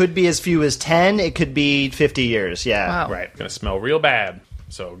it could be as few as 10. It could be 50 years. Yeah. Wow. Right. Gonna smell real bad.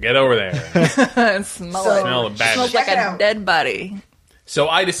 So get over there. It smells So- Smell the bad. smells like Check it a out. dead body. So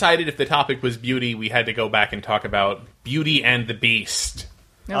I decided if the topic was beauty, we had to go back and talk about Beauty and the Beast,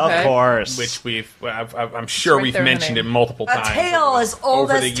 Okay. Of course. which I'm sure right we've there in the mentioned name. it multiple A times. tale over the- as old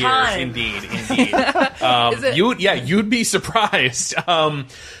over as the years. time. Indeed. Is it- You'd be surprised.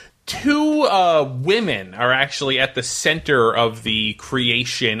 Two women are actually at the center of the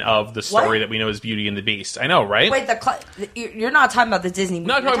creation of the story What? that we know as Beauty and the Beast. I know, right? Wait, you're not talking about the Disney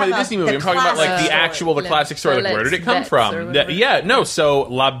movie. I'm not talking about the Disney movie. I'm talking about like the classic the classic story. Like, where did it come Belles from? or whatever. Yeah, no. So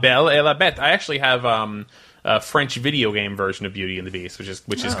La Belle et la Bête. I actually have a French video game version of Beauty and the Beast,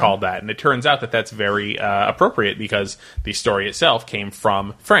 which is called that, and it turns out that that's very appropriate because the story itself came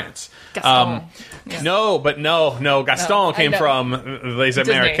from France. Gaston. No, Gaston No, I came know. from Les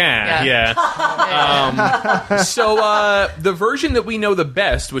Disney, Americains. yeah. So the version that we know the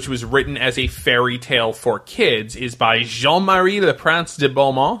best, which was written as a fairy tale for kids, is by Jean-Marie Le Prince de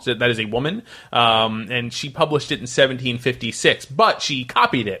Beaumont. So that is a woman, and she published it in 1756. But she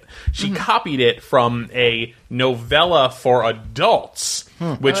copied it. She copied it from a novella for adults,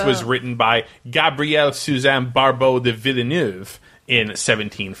 which was written by Gabrielle Suzanne Barbeau de Villeneuve in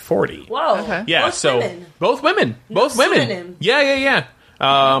 1740. Whoa. Okay. Yeah, Both so women. both women, both women. pseudonym. Yeah.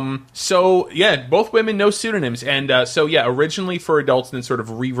 So yeah, both women, no pseudonyms, and so yeah, originally for adults and then sort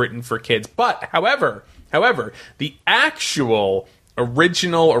of rewritten for kids. But however, the actual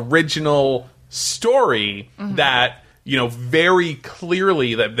original story that very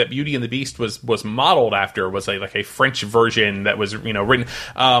clearly that Beauty and the Beast was modeled after was like a French version that was written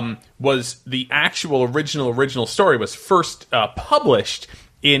was the actual original story was first published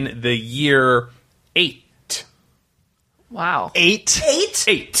in the year 8. Wow. 8.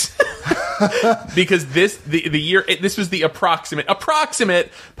 8. Because this was the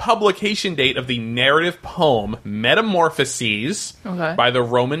approximate publication date of the narrative poem Metamorphoses by the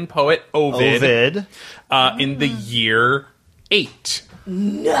Roman poet Ovid. In the year 8.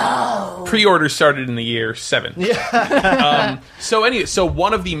 No. Pre-orders started in the year 7. So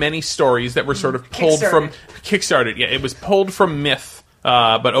one of the many stories that were sort of pulled from Kickstarted. Yeah, it was pulled from myth,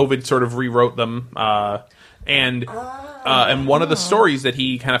 but Ovid sort of rewrote them. And one of the stories that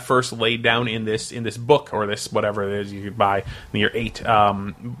he kind of first laid down in this book, or this whatever it is you could buy in the year 8,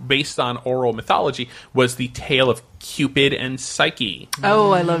 based on oral mythology, was the tale of Cupid and Psyche.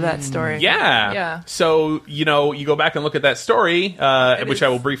 Oh, I love that story. Yeah. So, you go back and look at that story, which I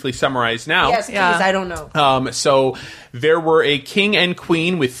will briefly summarize now. Yes, please. I don't know. So there were a king and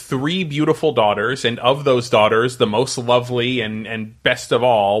queen with 3 beautiful daughters, and of those daughters, the most lovely and best of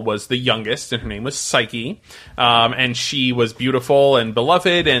all was the youngest, and her name was Psyche. And she was beautiful and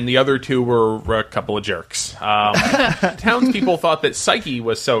beloved, and the other 2 were a couple of jerks. Townspeople thought that Psyche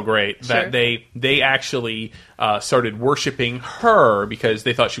was so great that they actually started worshiping her because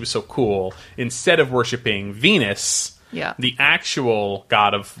they thought she was so cool, instead of worshiping Venus, the actual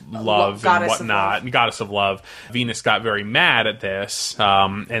god of love and whatnot, goddess of love. Venus got very mad at this,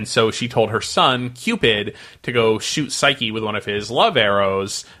 and so she told her son, Cupid, to go shoot Psyche with one of his love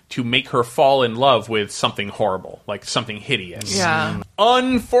arrows to make her fall in love with something horrible, like something hideous. Yeah.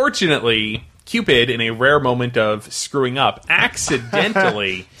 Unfortunately, Cupid, in a rare moment of screwing up,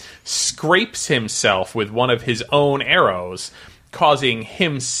 accidentally scrapes himself with one of his own arrows, causing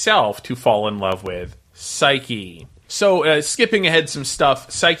himself to fall in love with Psyche. So, skipping ahead some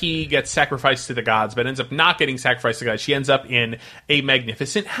stuff, Psyche gets sacrificed to the gods, but ends up not getting sacrificed to the gods. She ends up in a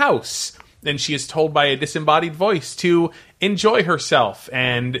magnificent house, and she is told by a disembodied voice to enjoy herself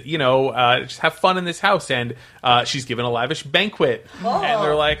and, just have fun in this house. And she's given a lavish banquet. Oh. And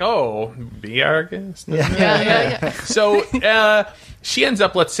they're like, oh, be our guest. Yeah. So she ends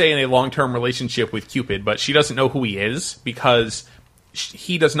up, let's say, in a long-term relationship with Cupid, but she doesn't know who he is because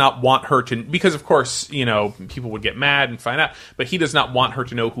he does not want her to, because of course, people would get mad and find out, but he does not want her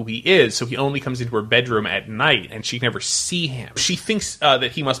to know who he is, so he only comes into her bedroom at night, and she can never see him. She thinks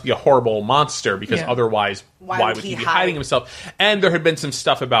that he must be a horrible monster, because otherwise, why would he be hiding himself? And there had been some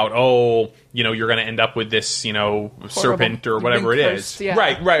stuff about, you're going to end up with this, serpent or whatever it is. Yeah.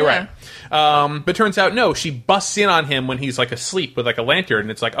 Right. But turns out, no, she busts in on him when he's like asleep with like a lantern,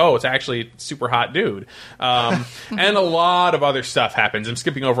 and it's like, oh, it's actually a super hot dude. And a lot of other stuff happens. I'm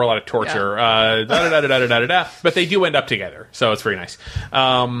skipping over a lot of torture. But they do end up together, so it's very nice.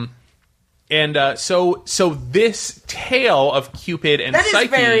 So this tale of Cupid and Psyche... That is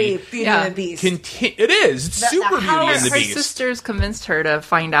very Beauty and the Beast. It is. It's super Beauty and the Her Beast. sisters convinced her to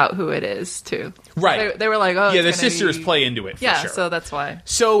find out who it is, too. Right. They were like, oh, yeah, the sisters play into it, for sure. So that's why.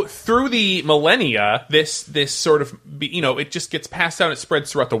 So through the millennia, this sort of, it just gets passed down, it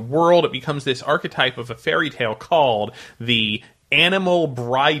spreads throughout the world, it becomes this archetype of a fairy tale called the animal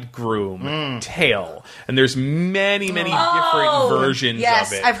bridegroom tale, and there's many different versions of it.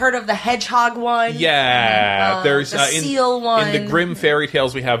 Yes, I've heard of the hedgehog one. Yeah, there's the seal one. In the Grimm fairy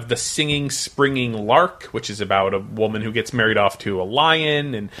tales, we have the singing springing lark, which is about a woman who gets married off to a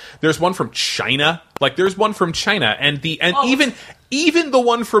lion, and there's one from China. And even the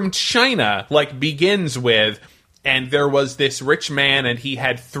one from China begins with, and there was this rich man, and he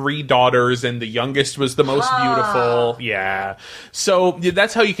had 3 daughters, and the youngest was the most beautiful. Yeah. So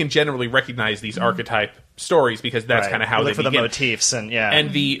that's how you can generally recognize these archetype stories, because that's kind of how they begin. The motifs, and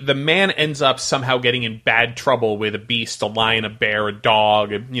And the man ends up somehow getting in bad trouble with a beast, a lion, a bear, a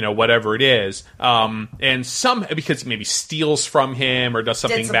dog, whatever it is. And because he maybe steals from him or does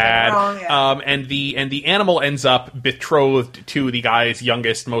something bad. Wrong, and the animal ends up betrothed to the guy's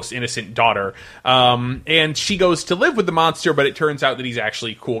youngest, most innocent daughter. And she goes to live with the monster, but it turns out that he's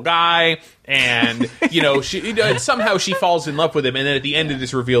actually a cool guy. And, somehow she falls in love with him, and then at the end it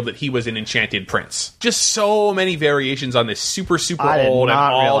is revealed that he was an enchanted prince. Just so many variations on this super old, and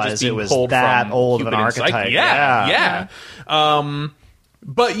all just being pulled from old Cupid of an and Psyche. archetype. Yeah.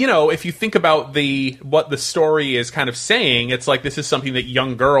 But, if you think about what the story is kind of saying, it's like this is something that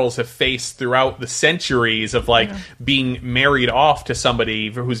young girls have faced throughout the centuries of, being married off to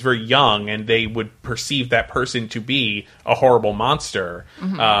somebody who's very young, and they would perceive that person to be a horrible monster.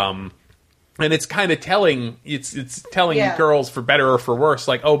 And it's kind of telling, it's telling girls, for better or for worse,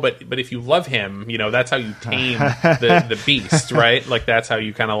 like, oh, but if you love him, that's how you tame the beast, right? Like, that's how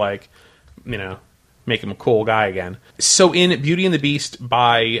you kind of make him a cool guy again. So in Beauty and the Beast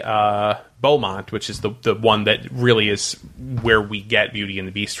by Beaumont, which is the one that really is where we get Beauty and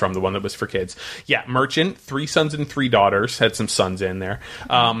the Beast from, the one that was for kids. Yeah, merchant, 3 sons and 3 daughters, had some sons in there.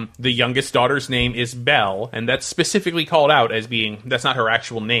 The youngest daughter's name is Belle, and that's specifically called out as being, that's not her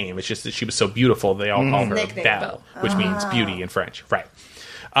actual name, it's just that she was so beautiful, they all call her Nickname. Belle, which means beauty in French. Right.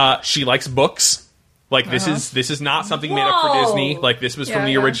 She likes books. Like, this is not something made up for Disney. Like, this was from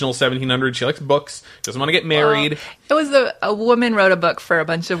the original 1700s. She likes books. Doesn't want to get married. It was a woman wrote a book for a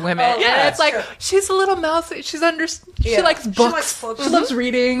bunch of women. yeah, and it's like, true. she's a little mouthy. She likes books. She likes books. She loves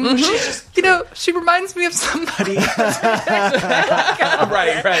reading. She's just, she reminds me of somebody. Right.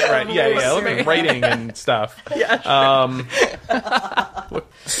 Yeah. Look at writing and stuff.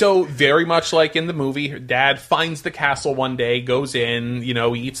 So, very much like in the movie, her dad finds the castle one day, goes in, he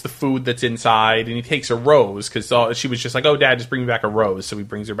eats the food that's inside, and he takes a rose, because she was just like, oh, Dad, just bring me back a rose. So he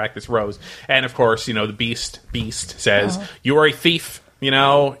brings her back this rose. And, of course, the Beast says, you are a thief,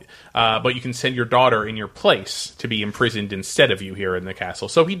 but you can send your daughter in your place to be imprisoned instead of you here in the castle.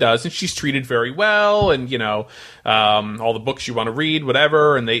 So he does, and she's treated very well, and, all the books you want to read,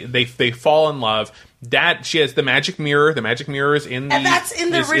 whatever, and they fall in love. She has the magic mirror. The magic mirror is in the, And that's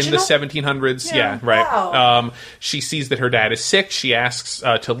in the original? 1700s. Yeah, right. Wow. She sees that her dad is sick. She asks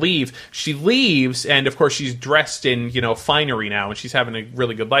to leave. She leaves, and of course she's dressed in finery now, and she's having a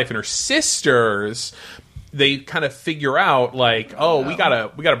really good life. And her sisters, they kind of figure out like, we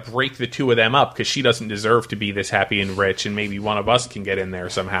gotta break the two of them up because she doesn't deserve to be this happy and rich, and maybe one of us can get in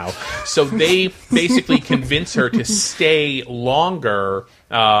there somehow. So they basically convince her to stay longer,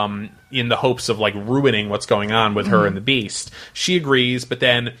 in the hopes of like ruining what's going on with her and the Beast. She agrees, but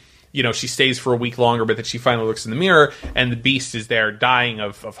then she stays for a week longer, but then she finally looks in the mirror, and the Beast is there dying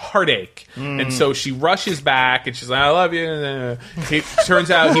of heartache. And so she rushes back, and she's like, I love you. It turns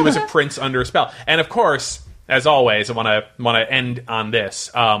out he was a prince under a spell. And of course, as always, I want to end on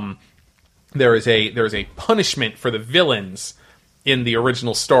this. There is a punishment for the villains in the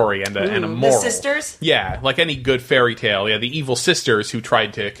original story, and a moral. The sisters? Yeah, like any good fairy tale. Yeah, the evil sisters who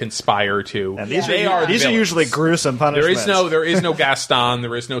tried to conspire to. And these they are villains. usually gruesome punishments. There is no Gaston,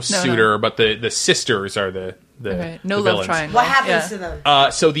 there is no suitor, but the sisters are the No the love villains. triangle. What happens to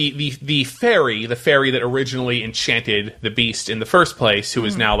them? So the fairy that originally enchanted the Beast in the first place, who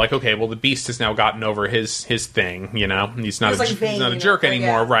is now like, okay, well, the Beast has now gotten over his thing, he's not He's a, like he's vain not a jerk enough,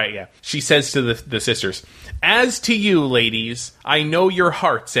 anymore, yeah. right? Yeah. She says to the sisters, as to you, ladies, I know your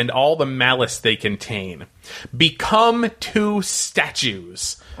hearts and all the malice they contain. Become 2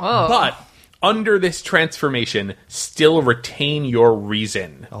 statues, but under this transformation, still retain your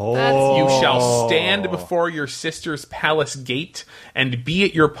reason. You shall stand before your sister's palace gate, and be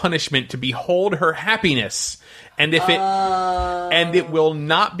it your punishment to behold her happiness. And it will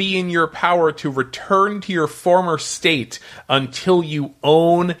not be in your power to return to your former state until you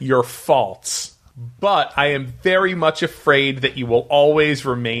own your faults. But I am very much afraid that you will always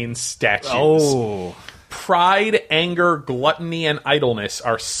remain statues. Pride, anger, gluttony, and idleness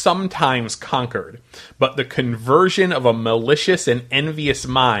are sometimes conquered, but the conversion of a malicious and envious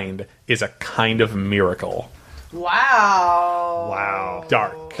mind is a kind of miracle. Wow.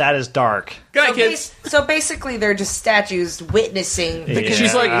 Dark. That is dark. Good night, kids. So basically, they're just statues witnessing the Yeah.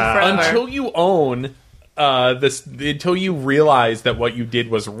 She's like, Forever. until you own until you realize that what you did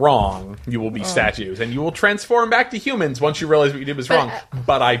was wrong, you will be statues, and you will transform back to humans once you realize what you did was wrong.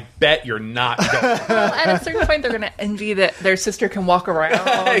 But I bet you're not going. Well, at a certain point, they're going to envy that their sister can walk around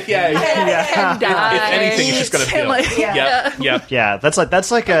yeah. and die. If anything, it's just going to feel. Like, Yep. Yeah, that's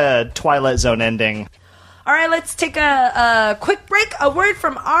like a Twilight Zone ending. All right, let's take a quick break. A word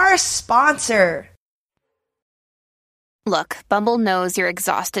from our sponsor. Look, Bumble knows you're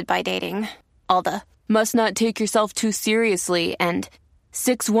exhausted by dating. All the must not take yourself too seriously and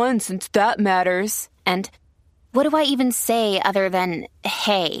 6'1" since that matters. And what do I even say other than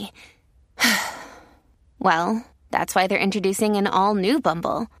hey? Well, that's why they're introducing an all-new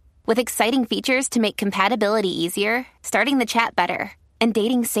Bumble with exciting features to make compatibility easier, starting the chat better, and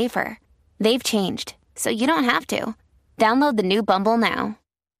dating safer. They've changed, so you don't have to. Download the new Bumble now.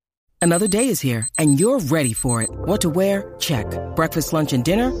 Another day is here, and you're ready for it. What to wear? Check. Breakfast, lunch, and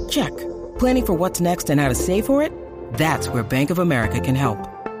dinner? Check. Planning for what's next and how to save for it? That's where Bank of America can help.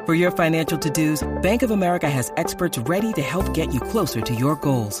 For your financial to-dos, Bank of America has experts ready to help get you closer to your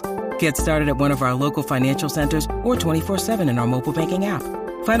goals. Get started at one of our local financial centers or 24/7 in our mobile banking app.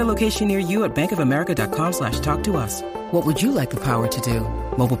 Find a location near you at bankofamerica.com/talktous. What would you like the power to do?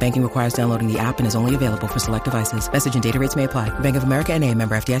 Mobile banking requires downloading the app and is only available for select devices. Message and data rates may apply. Bank of America NA,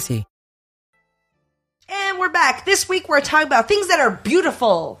 member FDIC. And we're back. This week we're talking about things that are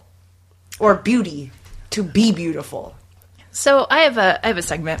beautiful. Or beauty. To be beautiful. So I have a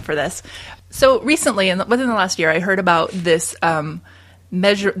segment for this. So recently, within the last year, I heard about this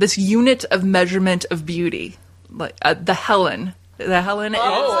this unit of measurement of beauty, like the Helen. The Helen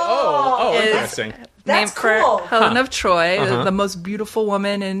is interesting. That's named for cool. Helen of Troy, the most beautiful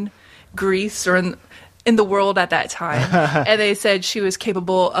woman in Greece or in the world at that time. And they said she was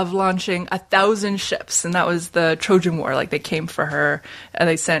capable of launching 1,000 ships, and that was the Trojan War. Like, they came for her, and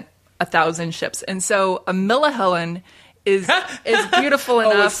they sent 1,000 ships. And so Milla Helen is beautiful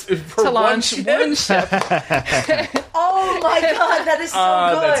enough for to one launch ship? one ship. Oh my god, that is so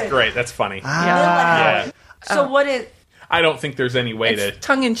good. That's great. That's funny. Yeah. So what is... I don't think there's any way It's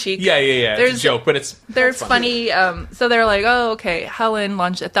tongue in cheek. Yeah. It's a joke, but it's There's funny. So they're like, oh, okay, Helen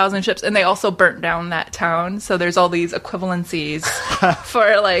launched 1,000 ships, and they also burnt down that town. So there's all these equivalencies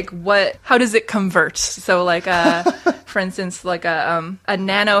for like how does it convert? So like, for instance, like a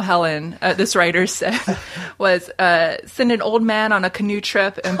nano Helen, this writer said, was send an old man on a canoe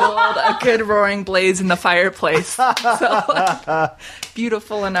trip and build a good roaring blaze in the fireplace. So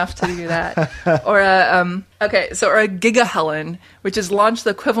beautiful enough to do that. Or a Giga Helen, which is launch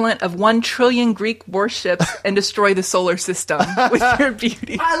the equivalent of 1 trillion Greek warships and destroy the solar system with your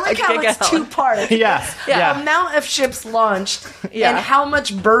beauty. I like how Giga it's Helen. two parts. Yeah. The amount of ships launched and how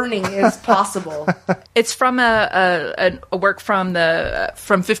much burning is possible. It's from a work from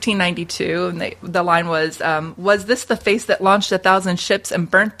 1592, and the line was this the face that launched 1,000 ships and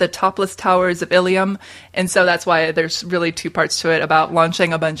burnt the topless towers of Ilium? And so that's why there's really two parts to it about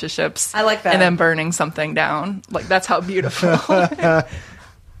launching a bunch of ships. I like that. And then burning something down. Like, that's how beautiful.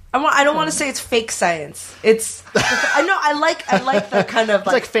 I don't want to say it's fake science. It's I like the kind of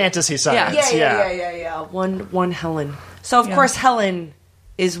It's like fantasy science. Yeah. One Helen. So of course Helen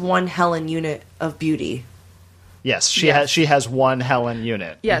is one Helen unit of beauty. Yes, she has one Helen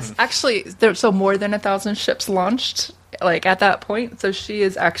unit. Yes, actually, there's more than 1,000 ships launched, like, at that point. So she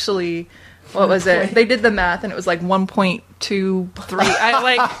is actually, what was it? They did the math, and it was like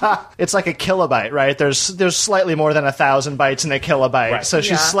 1.23. It's like a kilobyte, right? There's slightly more than 1,000 bytes in a kilobyte, Right. so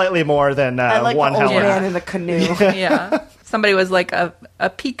she's slightly more than one the old Helen. man in the canoe. Yeah. Somebody was like, a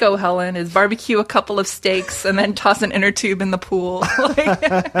pico Helen is barbecue a couple of steaks and then toss an inner tube in the pool.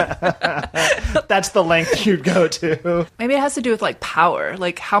 That's the length you'd go to. Maybe it has to do with, like, power.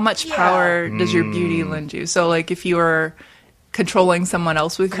 Like, how much power does your beauty lend you? So, like, if you were controlling someone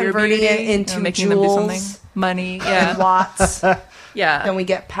else with Converting your beauty, it into making them do joules something, money, and watts. yeah. Then we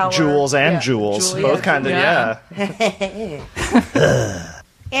get power. Jewels and jewels. Jewel, Both yeah. kind of, Yeah.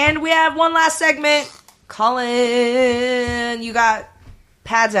 And we have one last segment. Colin, you got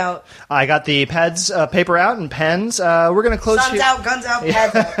pads out. I got the pads, paper out, and pens. We're going to close Guns here. out, guns out,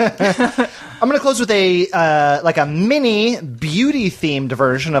 pads out. I'm going to close with a mini beauty-themed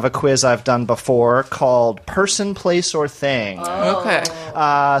version of a quiz I've done before called Person, Place, or Thing. Okay.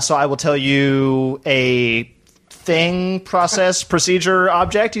 So I will tell you a thing, process, procedure,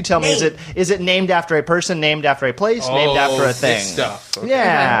 object. You tell me, is it named after a person, named after a place, named after a thing? This stuff. Okay.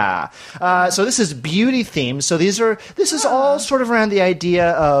 Yeah. So this is beauty themed. So this is all sort of around the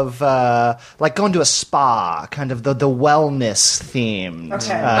idea of like going to a spa, kind of the wellness theme.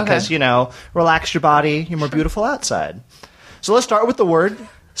 Okay. Because relax your body, you're more beautiful outside. So let's start with the word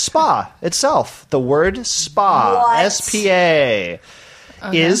spa itself. The word spa, What? S-P-A,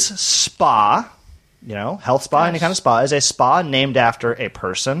 is spa. Health spa, any kind of spa, is a spa named after a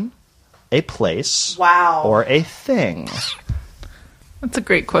person, a place, or a thing. That's a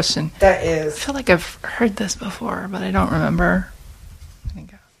great question. That I is. feel like I've heard this before, but I don't remember.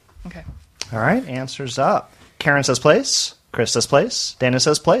 Okay. All right, answers up. Karen says place. Chris says place. Dana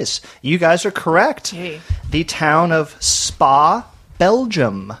says place. You guys are correct. Yay. The town of Spa,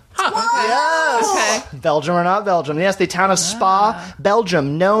 Belgium. Okay. Belgium or not Belgium? Yes, the town of Spa,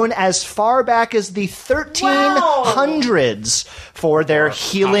 Belgium, known as far back as the 1300s for their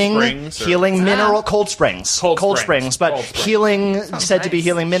healing mineral cold springs. Cold springs. But Cold springs. healing said to be nice.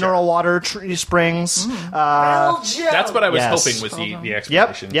 healing mineral water springs. Belgium. That's what I was Yes. hoping was the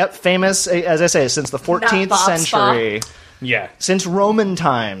explanation. Yep. Famous, as I say, since the 14th Bob century. Yeah. Since Roman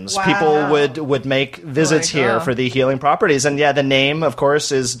times, Wow. people would make visits here God. for the healing properties. And the name, of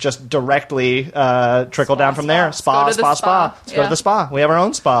course, is just directly trickled down from there. Spa, Go to the spa, spa. Let's go to the spa. We have our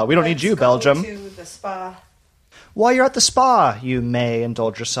own spa. We don't need you, Belgium. To the spa. While you're at the spa, you may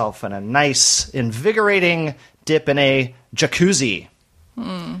indulge yourself in a nice, invigorating dip in a jacuzzi.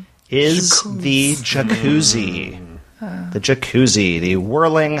 Is the jacuzzi... The jacuzzi, the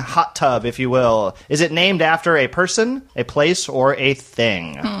whirling hot tub, if you will. Is it named after a person, a place, or a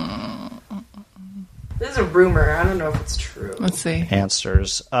thing? This is a rumor. I don't know if it's true. Let's see.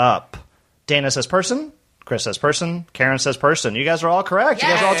 Answers up. Dana says person. Chris says person. Karen says person. You guys are all correct. You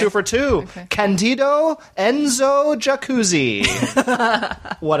guys are all 2 for 2. Okay. Candido Enzo Jacuzzi.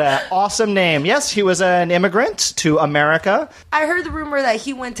 What an awesome name. Yes, he was an immigrant to America. I heard the rumor that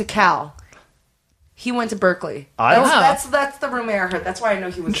he went to Cal. He went to Berkeley. I don't- That's the rumor I heard. That's why I know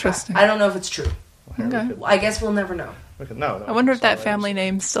he was Interesting. Cal. I don't know if it's true. Okay. I guess we'll never know. No. I wonder if that family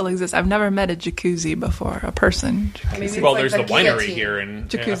name still exists. I've never met a jacuzzi before, a person. Maybe it's Well, like there's the winery guillotine. here in, up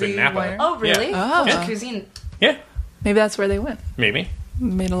Jacuzzi in Napa. winery. Oh, really? Yeah. Oh. Jacuzzi. Yeah, Maybe that's where they went. maybe.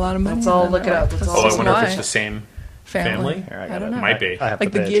 Made a lot of money. Let's all then. look it up. That's Let's all Although I That's wonder if why. it's the same family. Here, I don't know. Might be. I have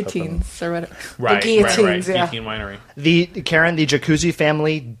Like the page open. guillotines or whatever. Right, guillotines, yeah. Guillotine Winery. The Jacuzzi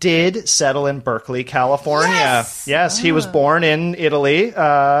family did settle in Berkeley, California. Yes, he was born in Italy. It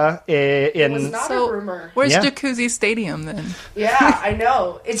was In not So, a rumor. where's Yeah. Jacuzzi Stadium then? Yeah, I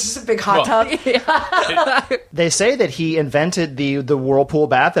know. It's just a big hot tub. they say that he invented the whirlpool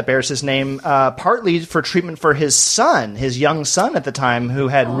bath that bears his name, partly for treatment for his son, his young son at the time, who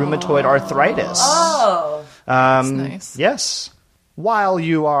had rheumatoid arthritis. Oh. That's nice. Yes. While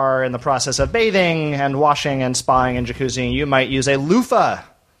you are in the process of bathing and washing and spying and jacuzziing, you might use a loofah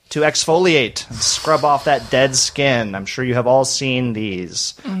to exfoliate and scrub off that dead skin. I'm sure you have all seen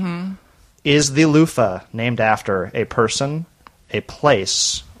these. Mm-hmm. Is the loofah named after a person, a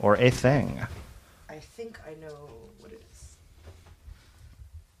place, or a thing? I think I know what it is.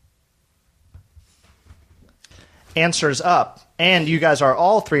 Answers up. And you guys are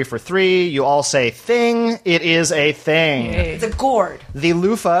all 3 for 3. You all say thing. It is a thing. Yay. It's a gourd. The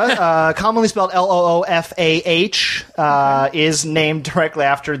loofah, commonly spelled Loofah, is named directly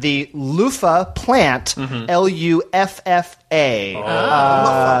after the loofah plant, Luffa.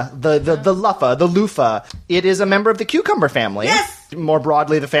 The loofah, the loofah. It is a member of the cucumber family. Yes! More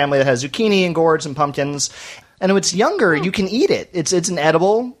broadly, the family that has zucchini and gourds and pumpkins. And when it's younger, you can eat it. It's an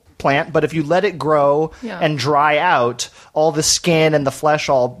edible plant, but if you let it grow Yeah. and dry out, all the skin and the flesh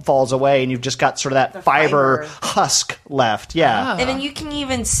all falls away, and you've just got sort of that fiber husk left. Yeah. And then you can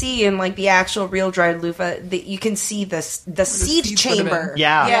even see in like the actual real dried loofah, you can see the seed seeds would have chamber. been.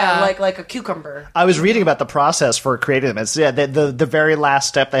 Yeah. Yeah, like a cucumber. I was reading about the process for creating them. It's the very last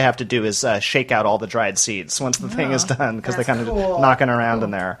step they have to do is shake out all the dried seeds once the thing is done, because they're kind of cool. knocking around in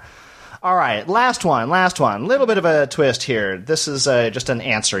there. All right, last one. Little bit of a twist here. This is just an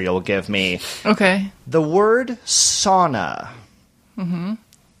answer you'll give me. Okay. The word sauna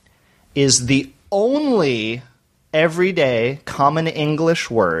is the only everyday common English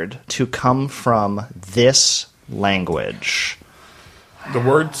word to come from this language. The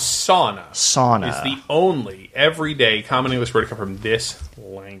word sauna Sauna. is the only everyday common English word to come from this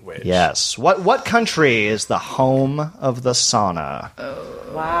language. Yes. What country is the home of the sauna?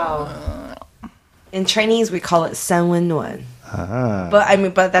 Wow. In Chinese, we call it 三温暖.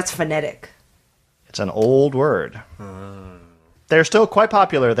 But that's phonetic. It's an old word. They're still quite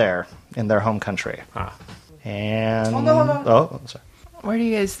popular there in their home country. And Hold on. oh, sorry. Where do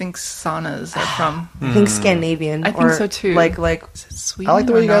you guys think saunas are from? I think Scandinavian. I think or so, too. Like, Sweden I like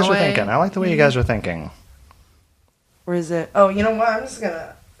the way or you guys are Norway? thinking. I like the way you guys are thinking. where is it? Oh, you know what? I'm just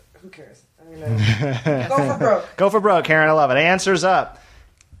gonna. Who cares? I'm gonna go for broke. Go for broke, Karen. I love it. Answers up.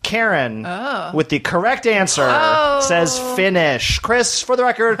 Karen, with the correct answer, says Finnish. Chris, for the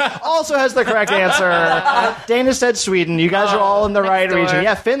record, also has the correct answer. Dana said Sweden. You guys are all in the right door. region.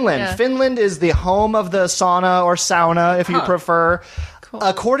 Yeah, Finland. Yeah. Finland is the home of the sauna or sauna, if you prefer.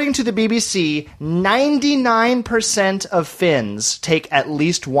 According to the BBC, 99% of Finns take at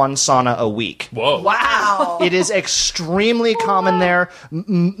least one sauna a week. Whoa. Wow. It is extremely common there.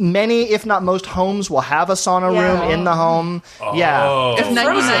 Many, if not most, homes will have a sauna room in the home. Yeah. If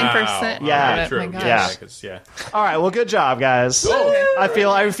 99%. Yeah, of it, True. my gosh. Yeah. 'cause, yeah. All right. Well, good job, guys. I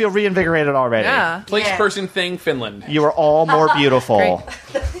feel reinvigorated already. Yeah. Place, Yeah. person, thing, Finland. You are all more beautiful.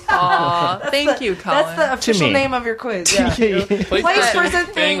 Aw, thank you, Colin. That's the official me. name of your quiz. Yeah. Place, person,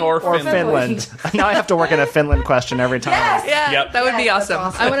 thing, or Or Finland. Finland. Now I have to work in a Finland question every time. Yeah, Yep. that would be Yes, that's awesome.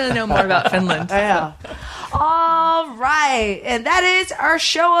 awesome. I want to know more about Finland. Yeah. All right. And that is our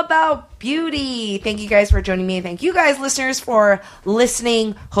show about beauty. Thank you guys for joining me. And thank you guys, listeners, for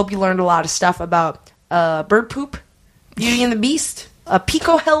listening. Hope you learned a lot of stuff about bird poop, Beauty and the Beast,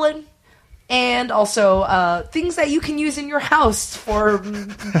 Pico Helen, and also things that you can use in your house for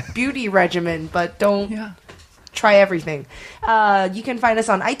beauty regimen, but don't try everything. You can find us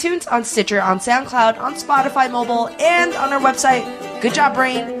on iTunes, on Stitcher, on SoundCloud, on Spotify Mobile, and on our website,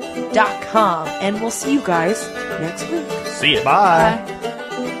 goodjobbrain.com. And we'll see you guys next week. See ya. Bye.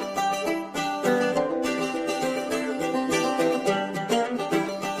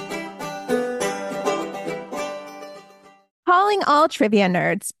 Calling morning, all trivia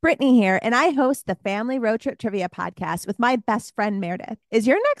nerds. Brittany here, and I host the Family Road Trip Trivia Podcast with my best friend, Meredith. Is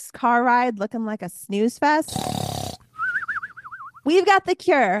your next car ride looking like a snooze fest? We've got the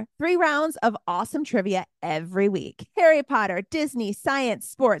cure. 3 rounds of awesome trivia every week. Harry Potter, Disney, science,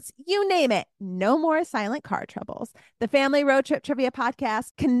 sports, you name it. No more silent car troubles. The Family Road Trip Trivia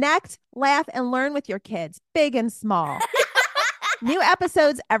Podcast. Connect, laugh, and learn with your kids, big and small. New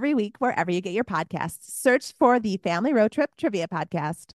episodes every week wherever you get your podcasts. Search for the Family Road Trip Trivia Podcast.